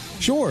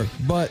 Sure,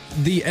 but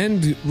the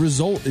end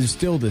result is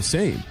still the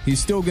same.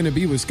 He's still going to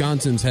be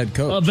Wisconsin's head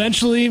coach.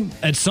 Eventually,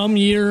 at some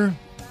year,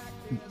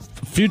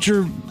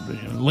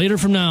 later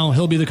from now,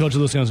 he'll be the coach of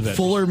the Wisconsin Badgers.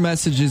 Fuller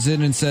messages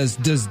in and says,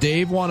 does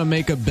Dave want to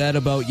make a bet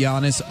about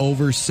Giannis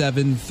over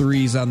 7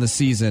 threes on the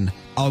season?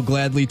 I'll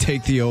gladly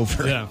take the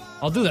over. Yeah,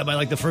 I'll do that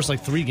by the first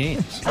 3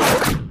 games.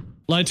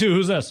 Line 2,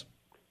 who's this?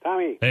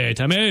 Tommy. Hey,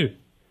 Tommy.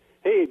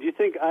 Hey, do you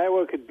think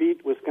Iowa could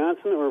beat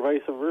Wisconsin or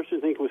vice versa? Do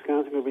you think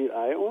Wisconsin could beat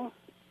Iowa?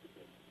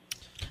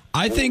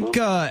 I think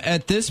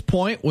at this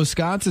point,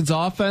 Wisconsin's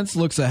offense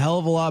looks a hell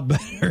of a lot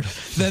better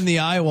than the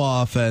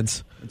Iowa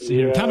offense. Let's see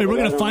here. Tommy, we're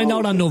going to find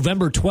out on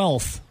November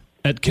 12th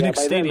at Kinnick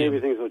by Stadium. Then maybe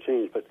things will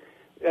change. But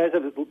as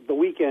of the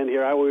weekend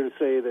here, I would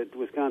say that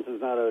Wisconsin's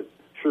not a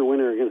sure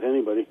winner against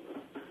anybody.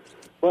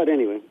 But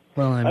anyway,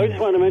 I just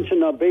want to mention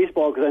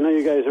baseball because I know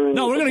you guys are in.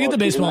 No, we're going to get the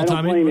baseball,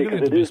 Tommy. I don't blame you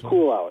because it is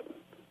cool out.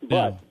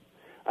 But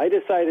I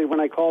decided when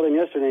I called him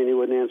yesterday and he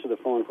wouldn't answer the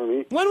phone for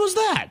me. When was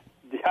that?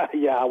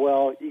 Yeah,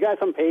 well, you got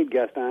some paid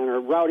guest on,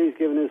 or Rowdy's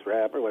giving his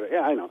rap, or whatever.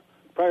 Yeah, I know.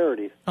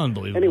 Priorities.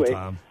 Unbelievable, anyway,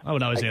 Tom. I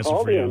would always answer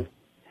called for you.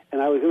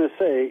 And I was going to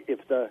say,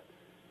 if the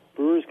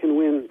Brewers can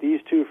win these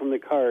two from the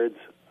Cards,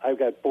 I've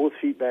got both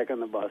feet back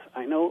on the bus.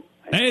 I know.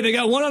 Hey, they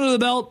got one under the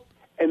belt.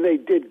 And they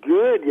did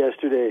good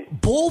yesterday.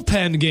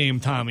 Bullpen game,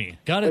 Tommy.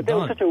 Got it done.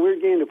 That was such a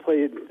weird game to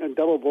play, a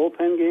double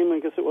bullpen game, I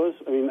guess it was.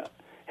 I mean,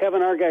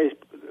 having our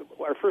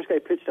first guy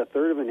pitched a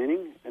third of an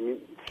inning, I mean...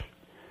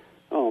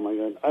 Oh, my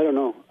God. I don't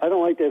know. I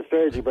don't like that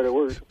strategy, but it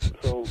worked.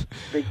 So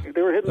they were hitting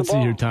the ball. Let's see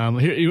here, Tom.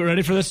 Here, you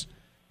ready for this?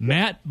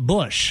 Matt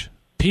Bush,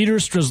 Peter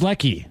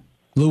Strzelecki,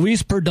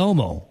 Luis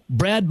Perdomo,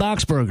 Brad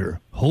Boxberger,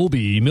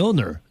 Hobie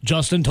Milner,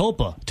 Justin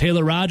Topa,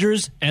 Taylor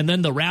Rogers, and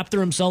then the Raptor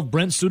himself,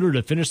 Brent Suter,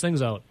 to finish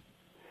things out.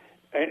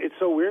 And it's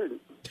so weird.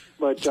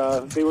 But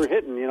they were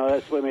hitting.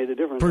 That's what made the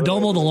difference.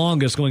 Perdomo the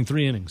longest, going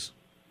 3 innings.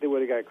 They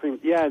would have got creamed.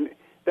 Yeah, and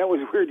that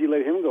was weird you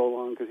let him go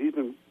long because he's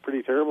been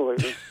pretty terrible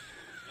lately.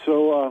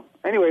 So,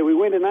 anyway, we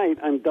win tonight.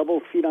 I'm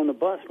double feet on the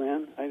bus,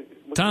 man.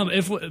 Tom,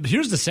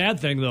 here's the sad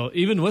thing, though.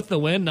 Even with the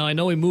win, now I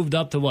know we moved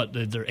up to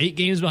they're 8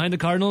 games behind the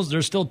Cardinals.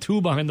 There's still 2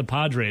 behind the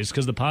Padres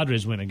because the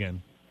Padres win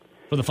again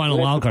for the final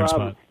wild card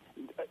spot.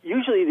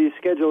 Usually these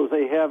schedules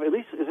they have, at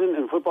least isn't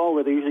in football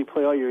where they usually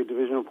play all your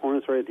division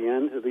opponents right at the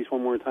end, at least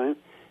one more time.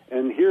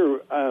 And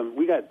here,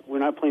 we're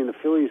not playing the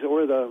Phillies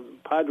or the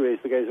Padres,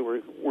 the guys that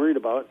we're worried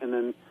about. And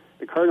then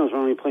the Cardinals are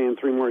only playing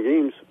 3 more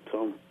games.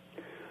 So,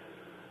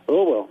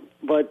 oh, well.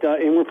 But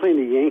and we're playing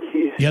the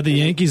Yankees. Yeah, the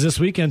Yankees this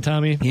weekend,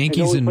 Tommy.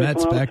 Yankees and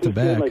Mets back to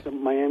back. Like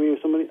Miami or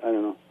somebody. I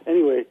don't know.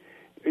 Anyway,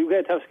 we've got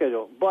a tough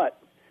schedule.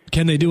 But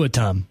can they do it,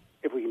 Tom?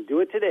 If we can do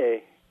it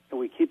today and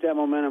we keep that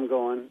momentum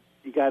going,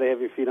 you got to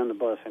have your feet on the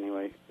bus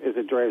anyway as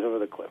it drives over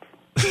the cliff.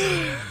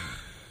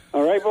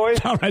 All right, boys?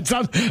 All right,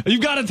 Tom. You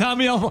got it,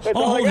 Tommy. I'll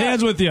hold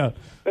hands with you.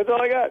 That's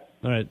all I got.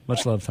 All right.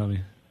 Much love,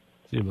 Tommy.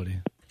 See you, buddy.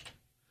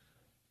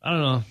 I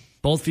don't know.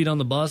 Both feet on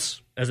the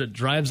bus as it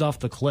drives off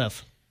the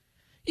cliff.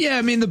 Yeah,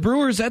 I mean, the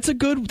Brewers, that's a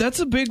big win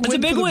for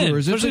the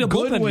Brewers. It's a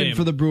good win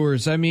for the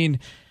Brewers. I mean,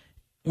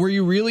 were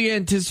you really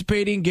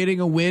anticipating getting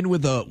a win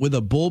with a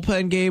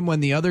bullpen game when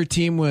the other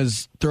team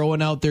was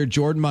throwing out there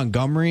Jordan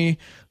Montgomery,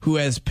 who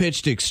has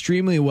pitched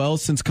extremely well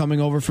since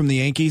coming over from the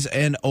Yankees?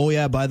 And, oh,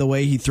 yeah, by the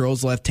way, he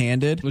throws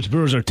left-handed. Which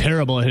Brewers are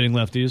terrible at hitting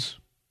lefties.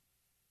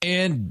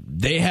 And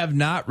they have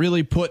not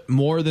really put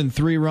more than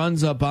 3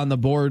 runs up on the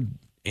board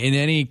in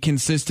any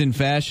consistent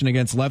fashion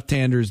against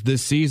left-handers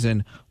this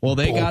season. Well,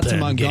 they got to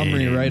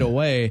Montgomery right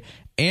away,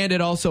 And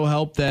it also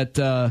helped that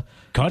the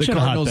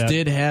Cardinals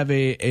did have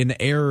an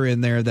error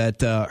in there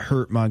that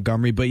hurt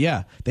Montgomery. But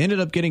yeah, they ended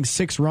up getting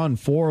 6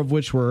 runs, 4 of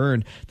which were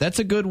earned. That's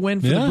a good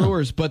win for the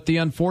Brewers. But the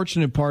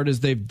unfortunate part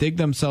is they've digged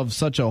themselves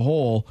such a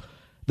hole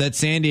that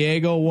San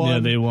Diego won. Yeah,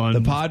 they won.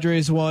 The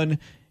Padres won.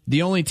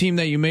 The only team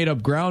that you made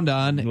up ground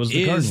on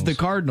is the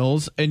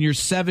Cardinals, and you're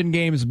 7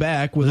 games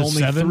back with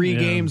only 3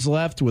 games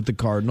left with the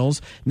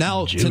Cardinals.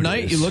 Now,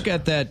 tonight, you look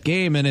at that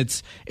game, and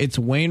it's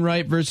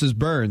Wainwright versus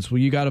Burns. Well,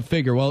 you got to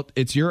figure,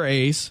 it's your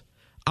ace.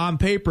 On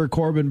paper,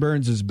 Corbin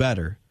Burns is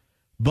better.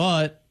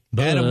 But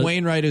Adam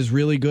Wainwright is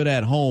really good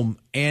at home,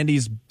 and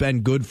he's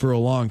been good for a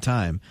long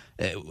time.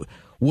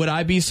 Would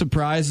I be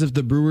surprised if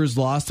the Brewers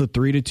lost a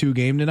 3-2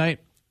 game tonight?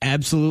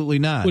 Absolutely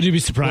not. Would you be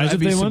surprised if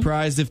they won? Would I be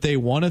surprised if they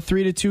won a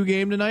 3-2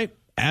 game tonight?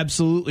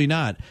 Absolutely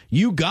not.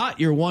 You got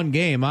your one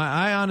game.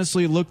 I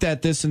honestly looked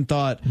at this and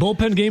thought...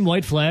 Bullpen game,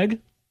 white flag?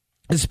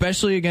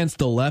 Especially against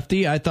the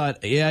lefty, I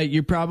thought,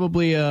 you're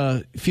probably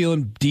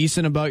feeling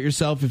decent about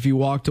yourself if you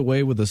walked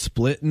away with a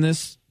split in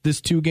this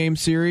 2-game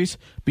series.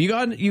 But you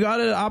got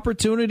an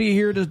opportunity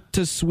here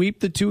to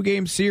sweep the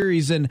 2-game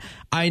series, and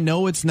I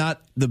know it's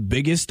not the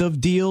biggest of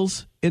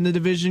deals in the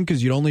division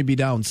because you'd only be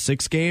down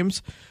 6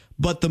 games.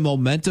 But the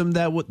momentum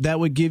that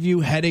would give you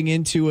heading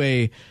into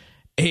a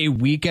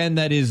weekend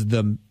that is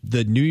the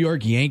New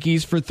York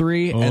Yankees for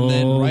 3, and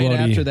then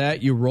after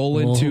that you roll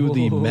into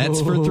the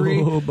Mets for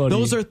 3.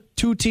 Those are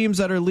 2 teams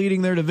that are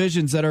leading their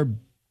divisions that are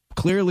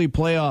clearly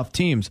playoff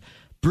teams.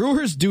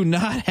 Brewers do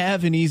not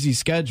have an easy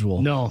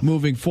schedule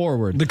moving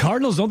forward. The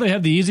Cardinals, don't they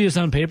have the easiest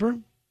on paper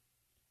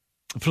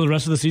for the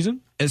rest of the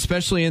season?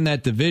 Especially in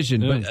that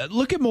division. Yeah. But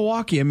look at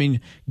Milwaukee. I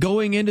mean,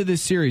 going into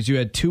this series, you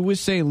had 2 with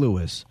St.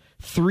 Louis.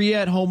 3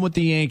 at home with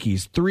the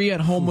Yankees, 3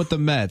 at home with the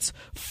Mets,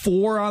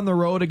 4 on the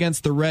road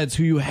against the Reds,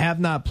 who you have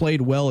not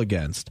played well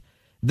against.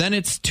 Then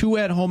it's 2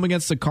 at home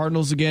against the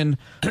Cardinals again,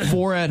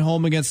 4 at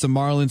home against the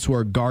Marlins, who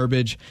are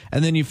garbage,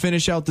 and then you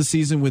finish out the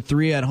season with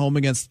 3 at home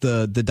against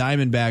the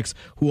Diamondbacks,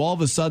 who all of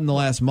a sudden the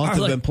last month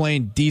have been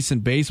playing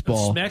decent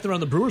baseball. Smacked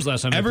around the Brewers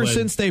last time. Ever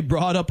since they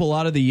brought up a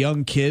lot of the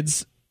young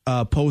kids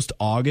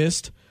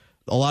post-August,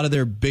 a lot of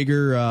their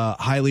bigger,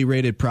 highly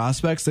rated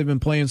prospects, they've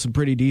been playing some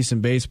pretty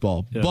decent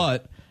baseball. Yeah.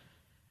 But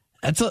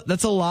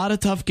that's a lot of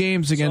tough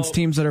games against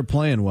teams that are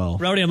playing well.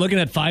 Rowdy, I'm looking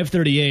at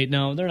 538.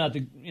 Now, they're not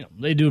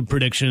they do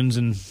predictions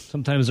and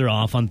sometimes they're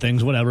off on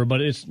things, whatever, but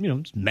it's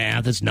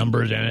math, it's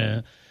numbers.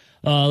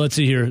 Let's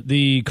see here.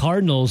 The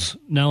Cardinals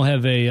now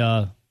have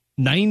a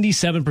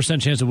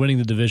 97% chance of winning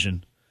the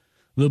division.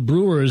 The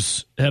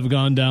Brewers have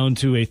gone down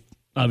to a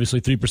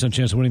obviously 3%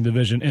 chance of winning the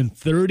division and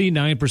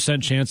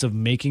 39% chance of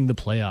making the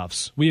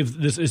playoffs.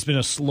 It's been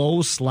a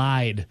slow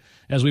slide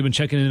as we've been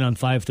checking in on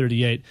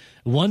 538.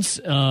 Once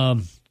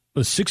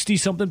was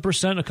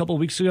 60-something% a couple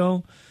of weeks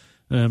ago,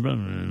 or a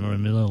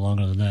little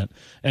longer than that,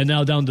 and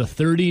now down to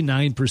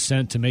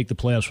 39% to make the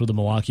playoffs for the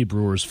Milwaukee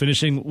Brewers,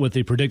 finishing with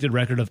a predicted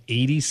record of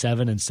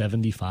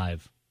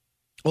 87-75.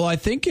 Well, I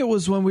think it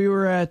was when we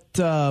were at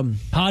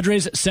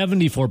Padres,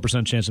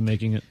 74% chance of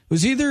making it. It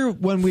was either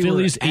when we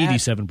Phillies, were at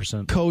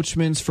 87%.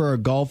 Coachman's for a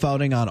golf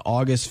outing on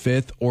August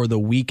 5th or the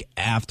week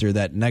after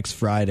that next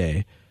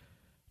Friday,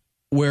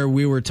 where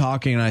we were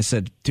talking, and I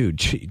said, dude,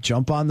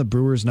 jump on the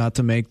Brewers not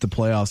to make the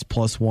playoffs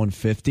plus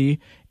 150.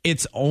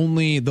 It's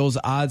only, those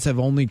odds have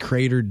only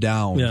cratered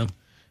down. Yeah.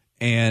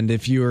 And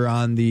if you are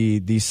on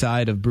the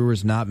side of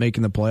Brewers not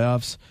making the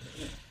playoffs,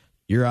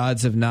 your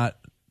odds have not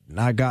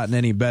gotten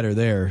any better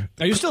there.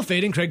 Are you still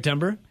fading Craig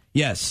Timber?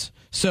 Yes.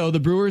 So the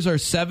Brewers are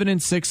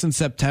 7-6 in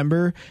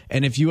September,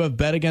 and if you have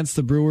bet against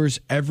the Brewers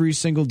every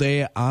single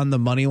day on the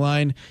money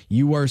line,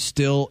 you are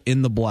still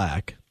in the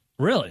black.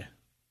 Really?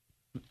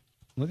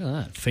 Look at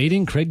that.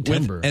 Fading Craig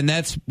Timber. And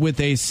that's with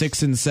a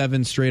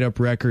 6-7 straight up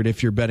record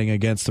if you're betting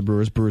against the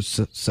Brewers. Brewers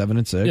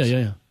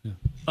 7-6. Yeah.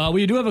 Well,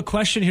 you do have a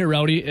question here,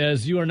 Rowdy,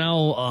 as you are now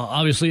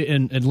obviously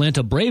an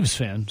Atlanta Braves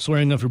fan,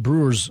 swearing up for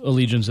Brewers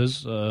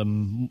allegiances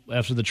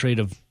after the trade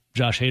of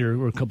Josh Hader,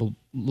 or a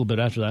little bit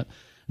after that.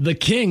 The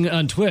King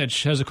on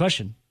Twitch has a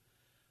question.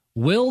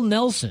 Will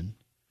Nelson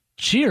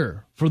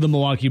cheer for the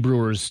Milwaukee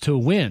Brewers to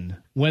win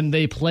when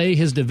they play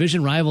his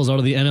division rivals out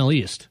of the NL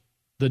East,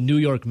 the New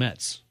York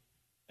Mets,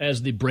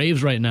 as the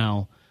Braves right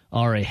now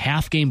are a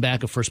half game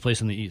back of first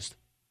place in the East?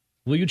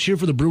 Will you cheer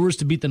for the Brewers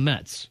to beat the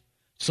Mets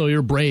so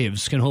your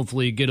Braves can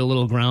hopefully get a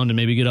little ground and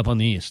maybe get up on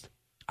the East?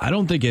 I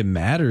don't think it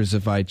matters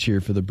if I cheer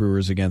for the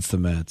Brewers against the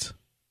Mets.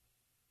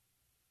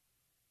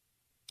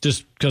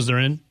 Just because they're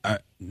in?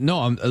 No,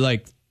 I'm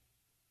like,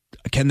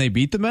 can they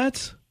beat the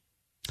Mets?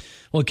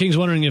 Well, King's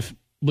wondering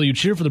will you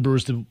cheer for the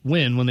Brewers to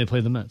win when they play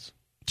the Mets?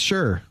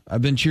 Sure.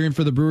 I've been cheering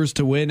for the Brewers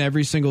to win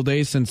every single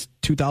day since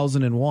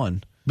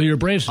 2001. But you're a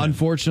Braves fan.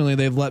 Unfortunately,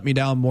 they've let me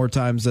down more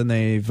times than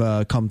they've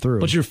come through.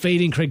 But you're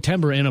fading Craig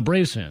Timber and a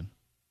Braves fan.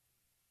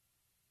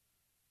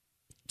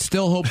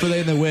 Still hope for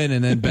them to win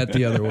and then bet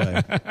the other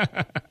way.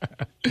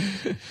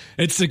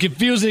 It's a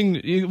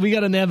confusing. We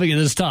got to navigate.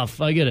 It's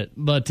tough. I get it.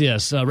 But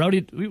yes,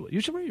 Rowdy,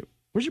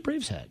 where's your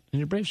Braves hat and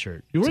your Braves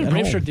shirt? You were wearing a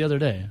Braves shirt the other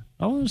day.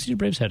 I want to see your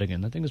Braves hat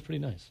again. I think it's pretty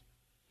nice.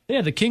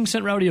 Yeah, the King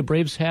sent Rowdy a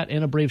Braves hat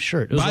and a Braves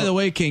shirt. By the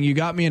way, King, you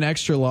got me an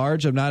extra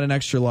large. I'm not an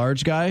extra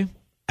large guy.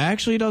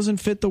 Actually doesn't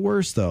fit the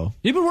worst, though.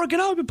 You've been working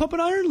out. You've been pumping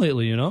iron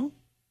lately, you know?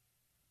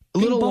 A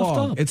little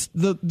long. Up. It's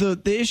the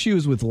issue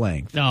is with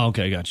length. Oh,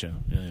 okay, gotcha.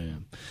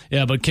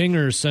 Yeah, but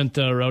Kinger sent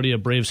Rowdy a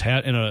Braves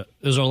hat and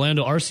is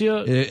Orlando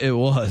Arcia? It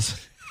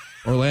was.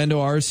 Orlando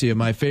Arcia,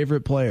 my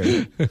favorite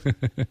player. All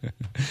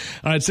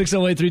right,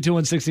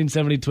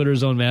 608-321-1670, Twitter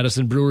Zone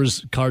Madison.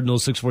 Brewers,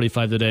 Cardinals,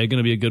 6:45 today. Going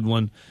to be a good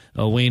one.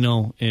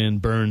 Waino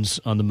and Burns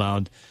on the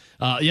mound.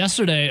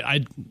 Yesterday,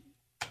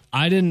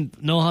 I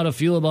didn't know how to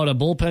feel about a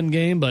bullpen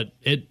game, but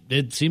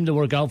it seemed to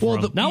work out for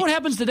him. Now what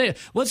happens today?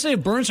 Let's say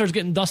if Burns starts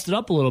getting dusted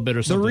up a little bit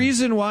or something. The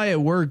reason why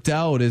it worked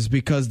out is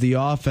because the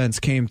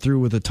offense came through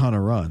with a ton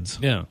of runs.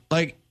 Yeah.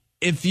 Like,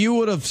 if you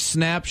would have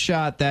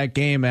snapshot that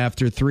game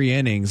after 3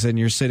 innings and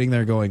you're sitting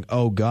there going,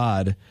 oh,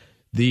 God,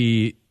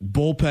 the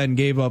bullpen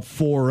gave up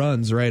 4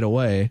 runs right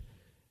away,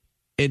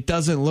 it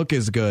doesn't look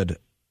as good.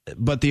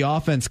 But the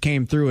offense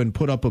came through and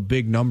put up a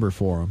big number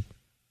for him.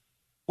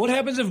 What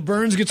happens if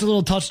Burns gets a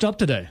little touched up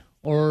today?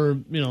 Or,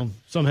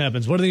 something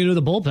happens. What are they going to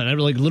do with the bullpen?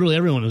 Like, literally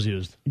everyone was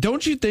used.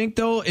 Don't you think,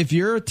 though, if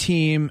you're a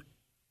team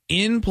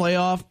in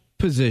playoff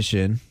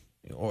position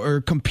or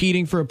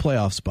competing for a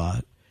playoff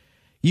spot,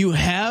 you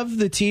have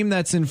the team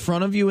that's in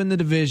front of you in the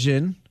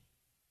division,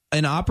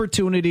 an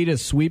opportunity to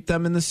sweep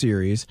them in the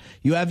series.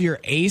 You have your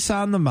ace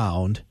on the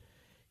mound.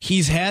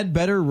 He's had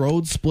better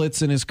road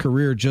splits in his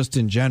career just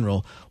in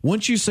general.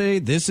 Once you say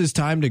this is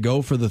time to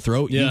go for the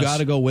throat, You got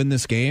to go win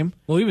this game.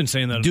 Well, we've been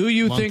saying that. Do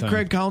you think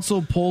Craig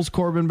Counsell pulls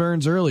Corbin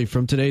Burns early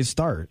from today's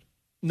start?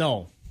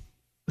 No.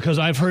 Because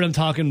I've heard him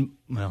talking.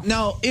 Well.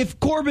 Now, if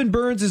Corbin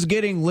Burns is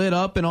getting lit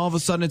up and all of a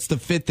sudden it's the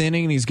 5th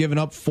inning and he's giving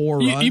up 4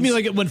 runs. You mean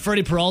like when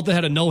Freddie Peralta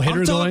had a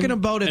no-hitter going? I'm talking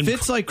about if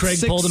it's like Craig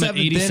 6th, pulled him at 7th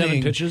 87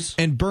 inning pitches.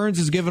 And Burns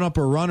is giving up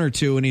a run or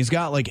two and he's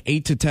got like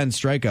 8 to 10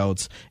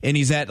 strikeouts and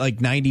he's at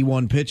like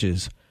 91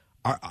 pitches.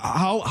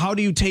 How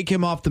do you take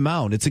him off the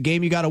mound? It's a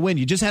game you got to win.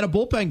 You just had a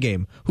bullpen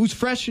game. Who's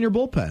fresh in your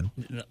bullpen?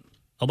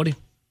 Nobody.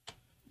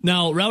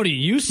 Now, Rowdy,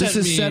 you said this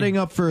is setting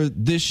up for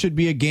this should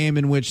be a game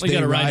in which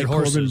they ride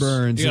Corbin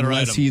Burns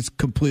unless he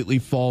completely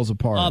falls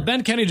apart.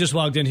 Ben Kenny just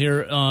walked in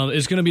here.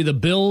 It's going to be the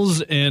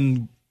Bills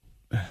and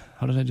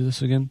how did I do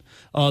this again?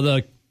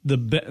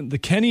 The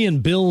Kenny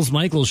and Bills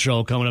Michaels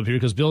show coming up here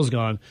because Bill's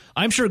gone.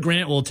 I'm sure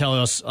Grant will tell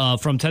us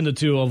from 10 to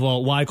 2 of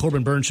why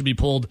Corbin Burns should be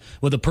pulled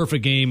with a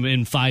perfect game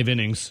in 5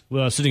 innings,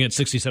 sitting at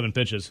 67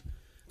 pitches.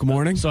 Good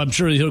morning. So I'm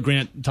sure he'll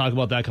Grant talk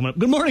about that coming up.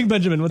 Good morning,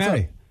 Benjamin. What's up?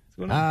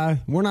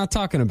 We're not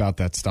talking about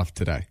that stuff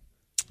today.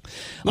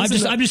 I'm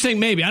just saying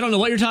maybe. I don't know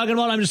what you're talking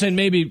about. I'm just saying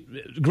maybe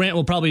Grant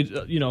will probably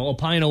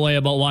opine away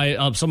about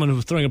why someone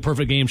who's throwing a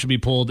perfect game should be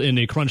pulled in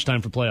a crunch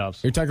time for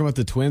playoffs. You're talking about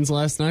the Twins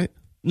last night?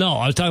 No,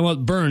 I was talking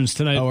about Burns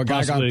tonight. Oh, a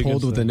guy got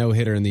pulled with a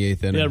no-hitter in the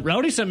 8th inning. Yeah,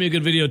 Rowdy sent me a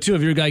good video, too,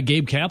 of your guy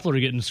Gabe Kapler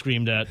getting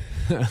screamed at.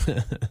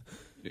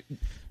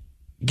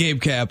 Gabe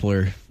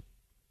Kapler.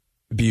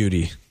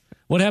 Beauty.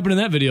 What happened in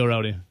that video,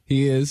 Rowdy?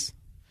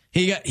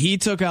 He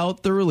took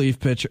out the relief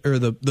pitcher, or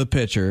the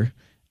pitcher.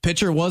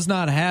 Pitcher was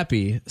not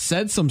happy,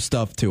 said some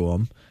stuff to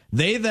him.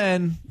 They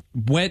then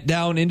went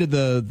down into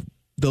the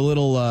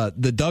little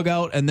the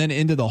dugout and then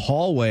into the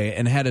hallway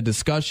and had a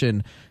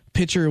discussion.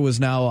 Pitcher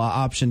was now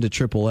optioned to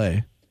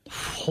AAA.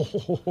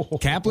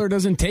 Kapler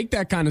doesn't take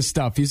that kind of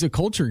stuff. He's a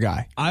culture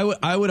guy. I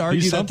would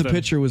argue that the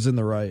pitcher was in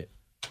the right.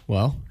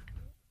 Well,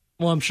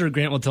 I'm sure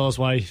Grant will tell us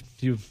why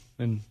you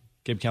and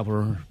Gabe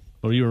Kapler,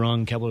 or you were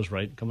wrong, Kapler's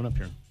right, coming up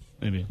here.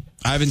 Maybe.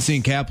 I haven't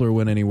seen Kapler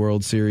win any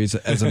World Series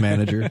as a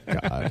manager.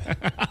 God.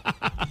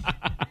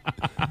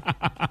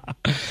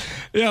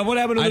 Yeah, what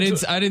happened?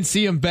 I didn't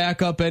see him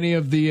back up any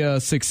of the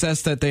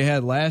success that they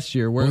had last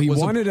year. Where he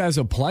won it as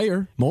a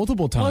player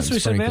multiple times. Well,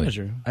 said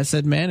manager. I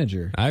said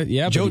manager.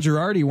 Joe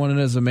Girardi won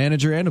it as a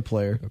manager and a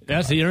player. Okay.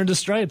 Yes, he earned his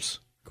stripes.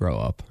 Grow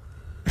up.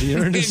 He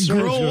earned his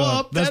stripes. Grow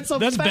up. That's a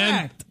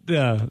fact.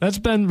 That's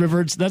Ben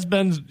reverts.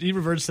 He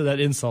reverts to that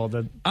insult.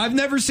 I've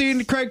never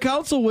seen Craig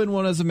Counsell win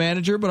one as a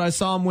manager, but I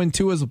saw him win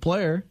 2 as a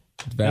player.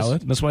 It's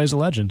valid. That's why he's a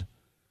legend.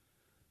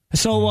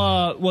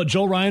 So,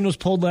 Joe Ryan was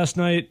pulled last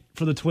night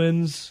for the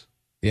Twins.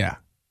 Yeah.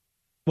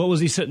 What was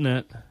he sitting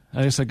at?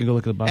 I guess I could go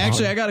look at the bottom.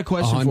 Actually, I got a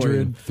question for you.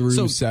 100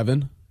 through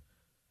 7.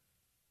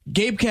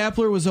 Gabe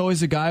Kapler was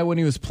always a guy when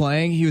he was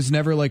playing. He was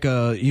never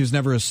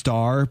a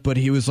star, but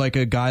he was like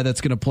a guy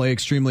that's going to play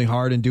extremely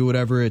hard and do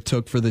whatever it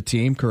took for the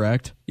team,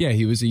 correct? Yeah,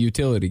 he was a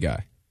utility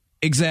guy.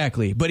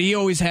 Exactly. But he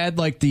always had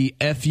like the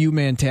FU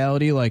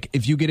mentality, like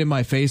if you get in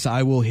my face,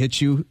 I will hit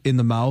you in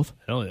the mouth.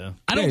 Hell yeah.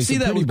 I don't see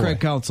that with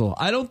Craig Counsell.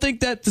 I don't think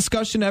that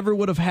discussion ever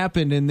would have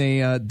happened in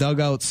the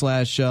dugout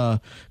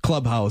 /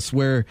 clubhouse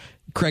where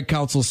Craig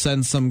Counsell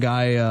sends some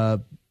guy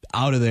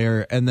out of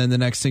there and then the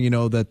next thing you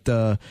know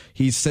that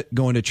he's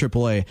going to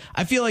AAA.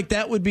 I feel like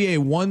that would be a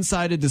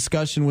one-sided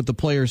discussion with the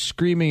players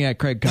screaming at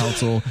Craig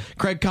Counsell,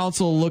 Craig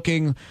Counsell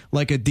looking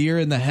like a deer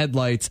in the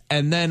headlights,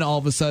 and then all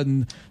of a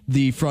sudden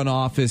the front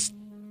office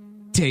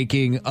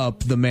taking up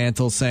the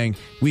mantle saying,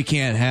 we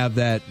can't have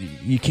that.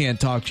 You can't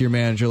talk to your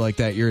manager like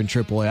that. You're in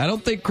AAA. I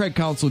don't think Craig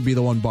Counsell would be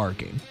the one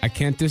barking. I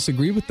can't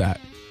disagree with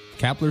that.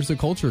 Kapler's the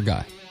culture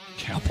guy.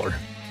 Kapler.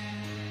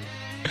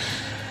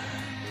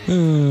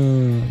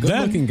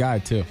 Good-looking guy,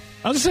 too.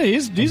 I was going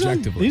to say,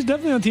 he's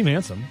definitely on Team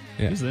Handsome.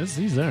 Yeah.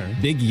 He's there.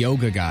 Big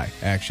yoga guy,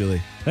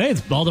 actually. Hey,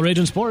 it's all the rage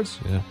in sports.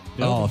 Yeah.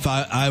 Oh, if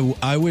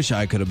I wish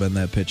I could have been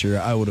that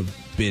pitcher. I would have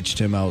bitched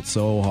him out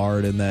so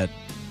hard in that.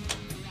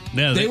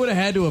 Yeah, they would have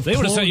had to have. They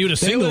would have sent you to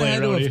single. They would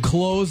have had to have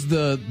closed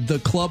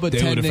the club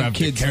attendant kids.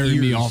 They would have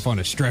carried me off on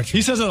a stretcher.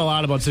 He says that a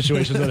lot about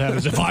situations that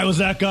happens. If I was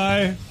that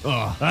guy,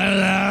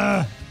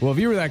 well, if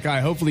you were that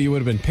guy, hopefully you would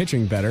have been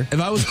pitching better. If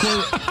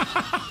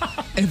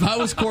I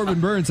was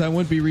Corbin Burns, I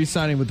wouldn't be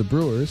re-signing with the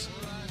Brewers.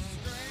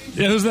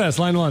 Yeah, who's this?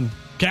 Line one.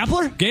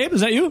 Kapler? Gabe, is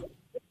that you?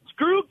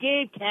 Screw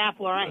Gabe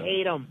Kapler. I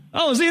hate him.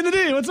 Oh, Z in the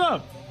D. What's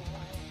up?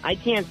 I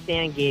can't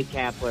stand Gabe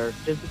Kapler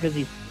just because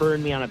he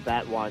spurned me on a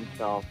bet once.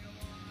 So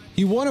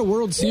he won a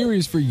World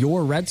Series for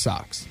your Red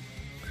Sox.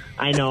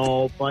 I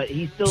know, but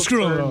he still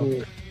spurned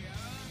me.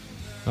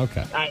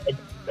 Okay.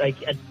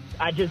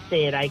 I just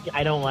say it.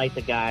 I don't like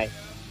the guy.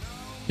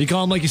 You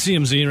call him like you see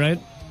him, Z, right?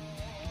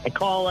 I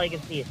call like I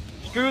see it.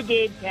 Screw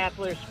Gabe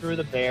Kapler. Screw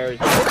the Bears.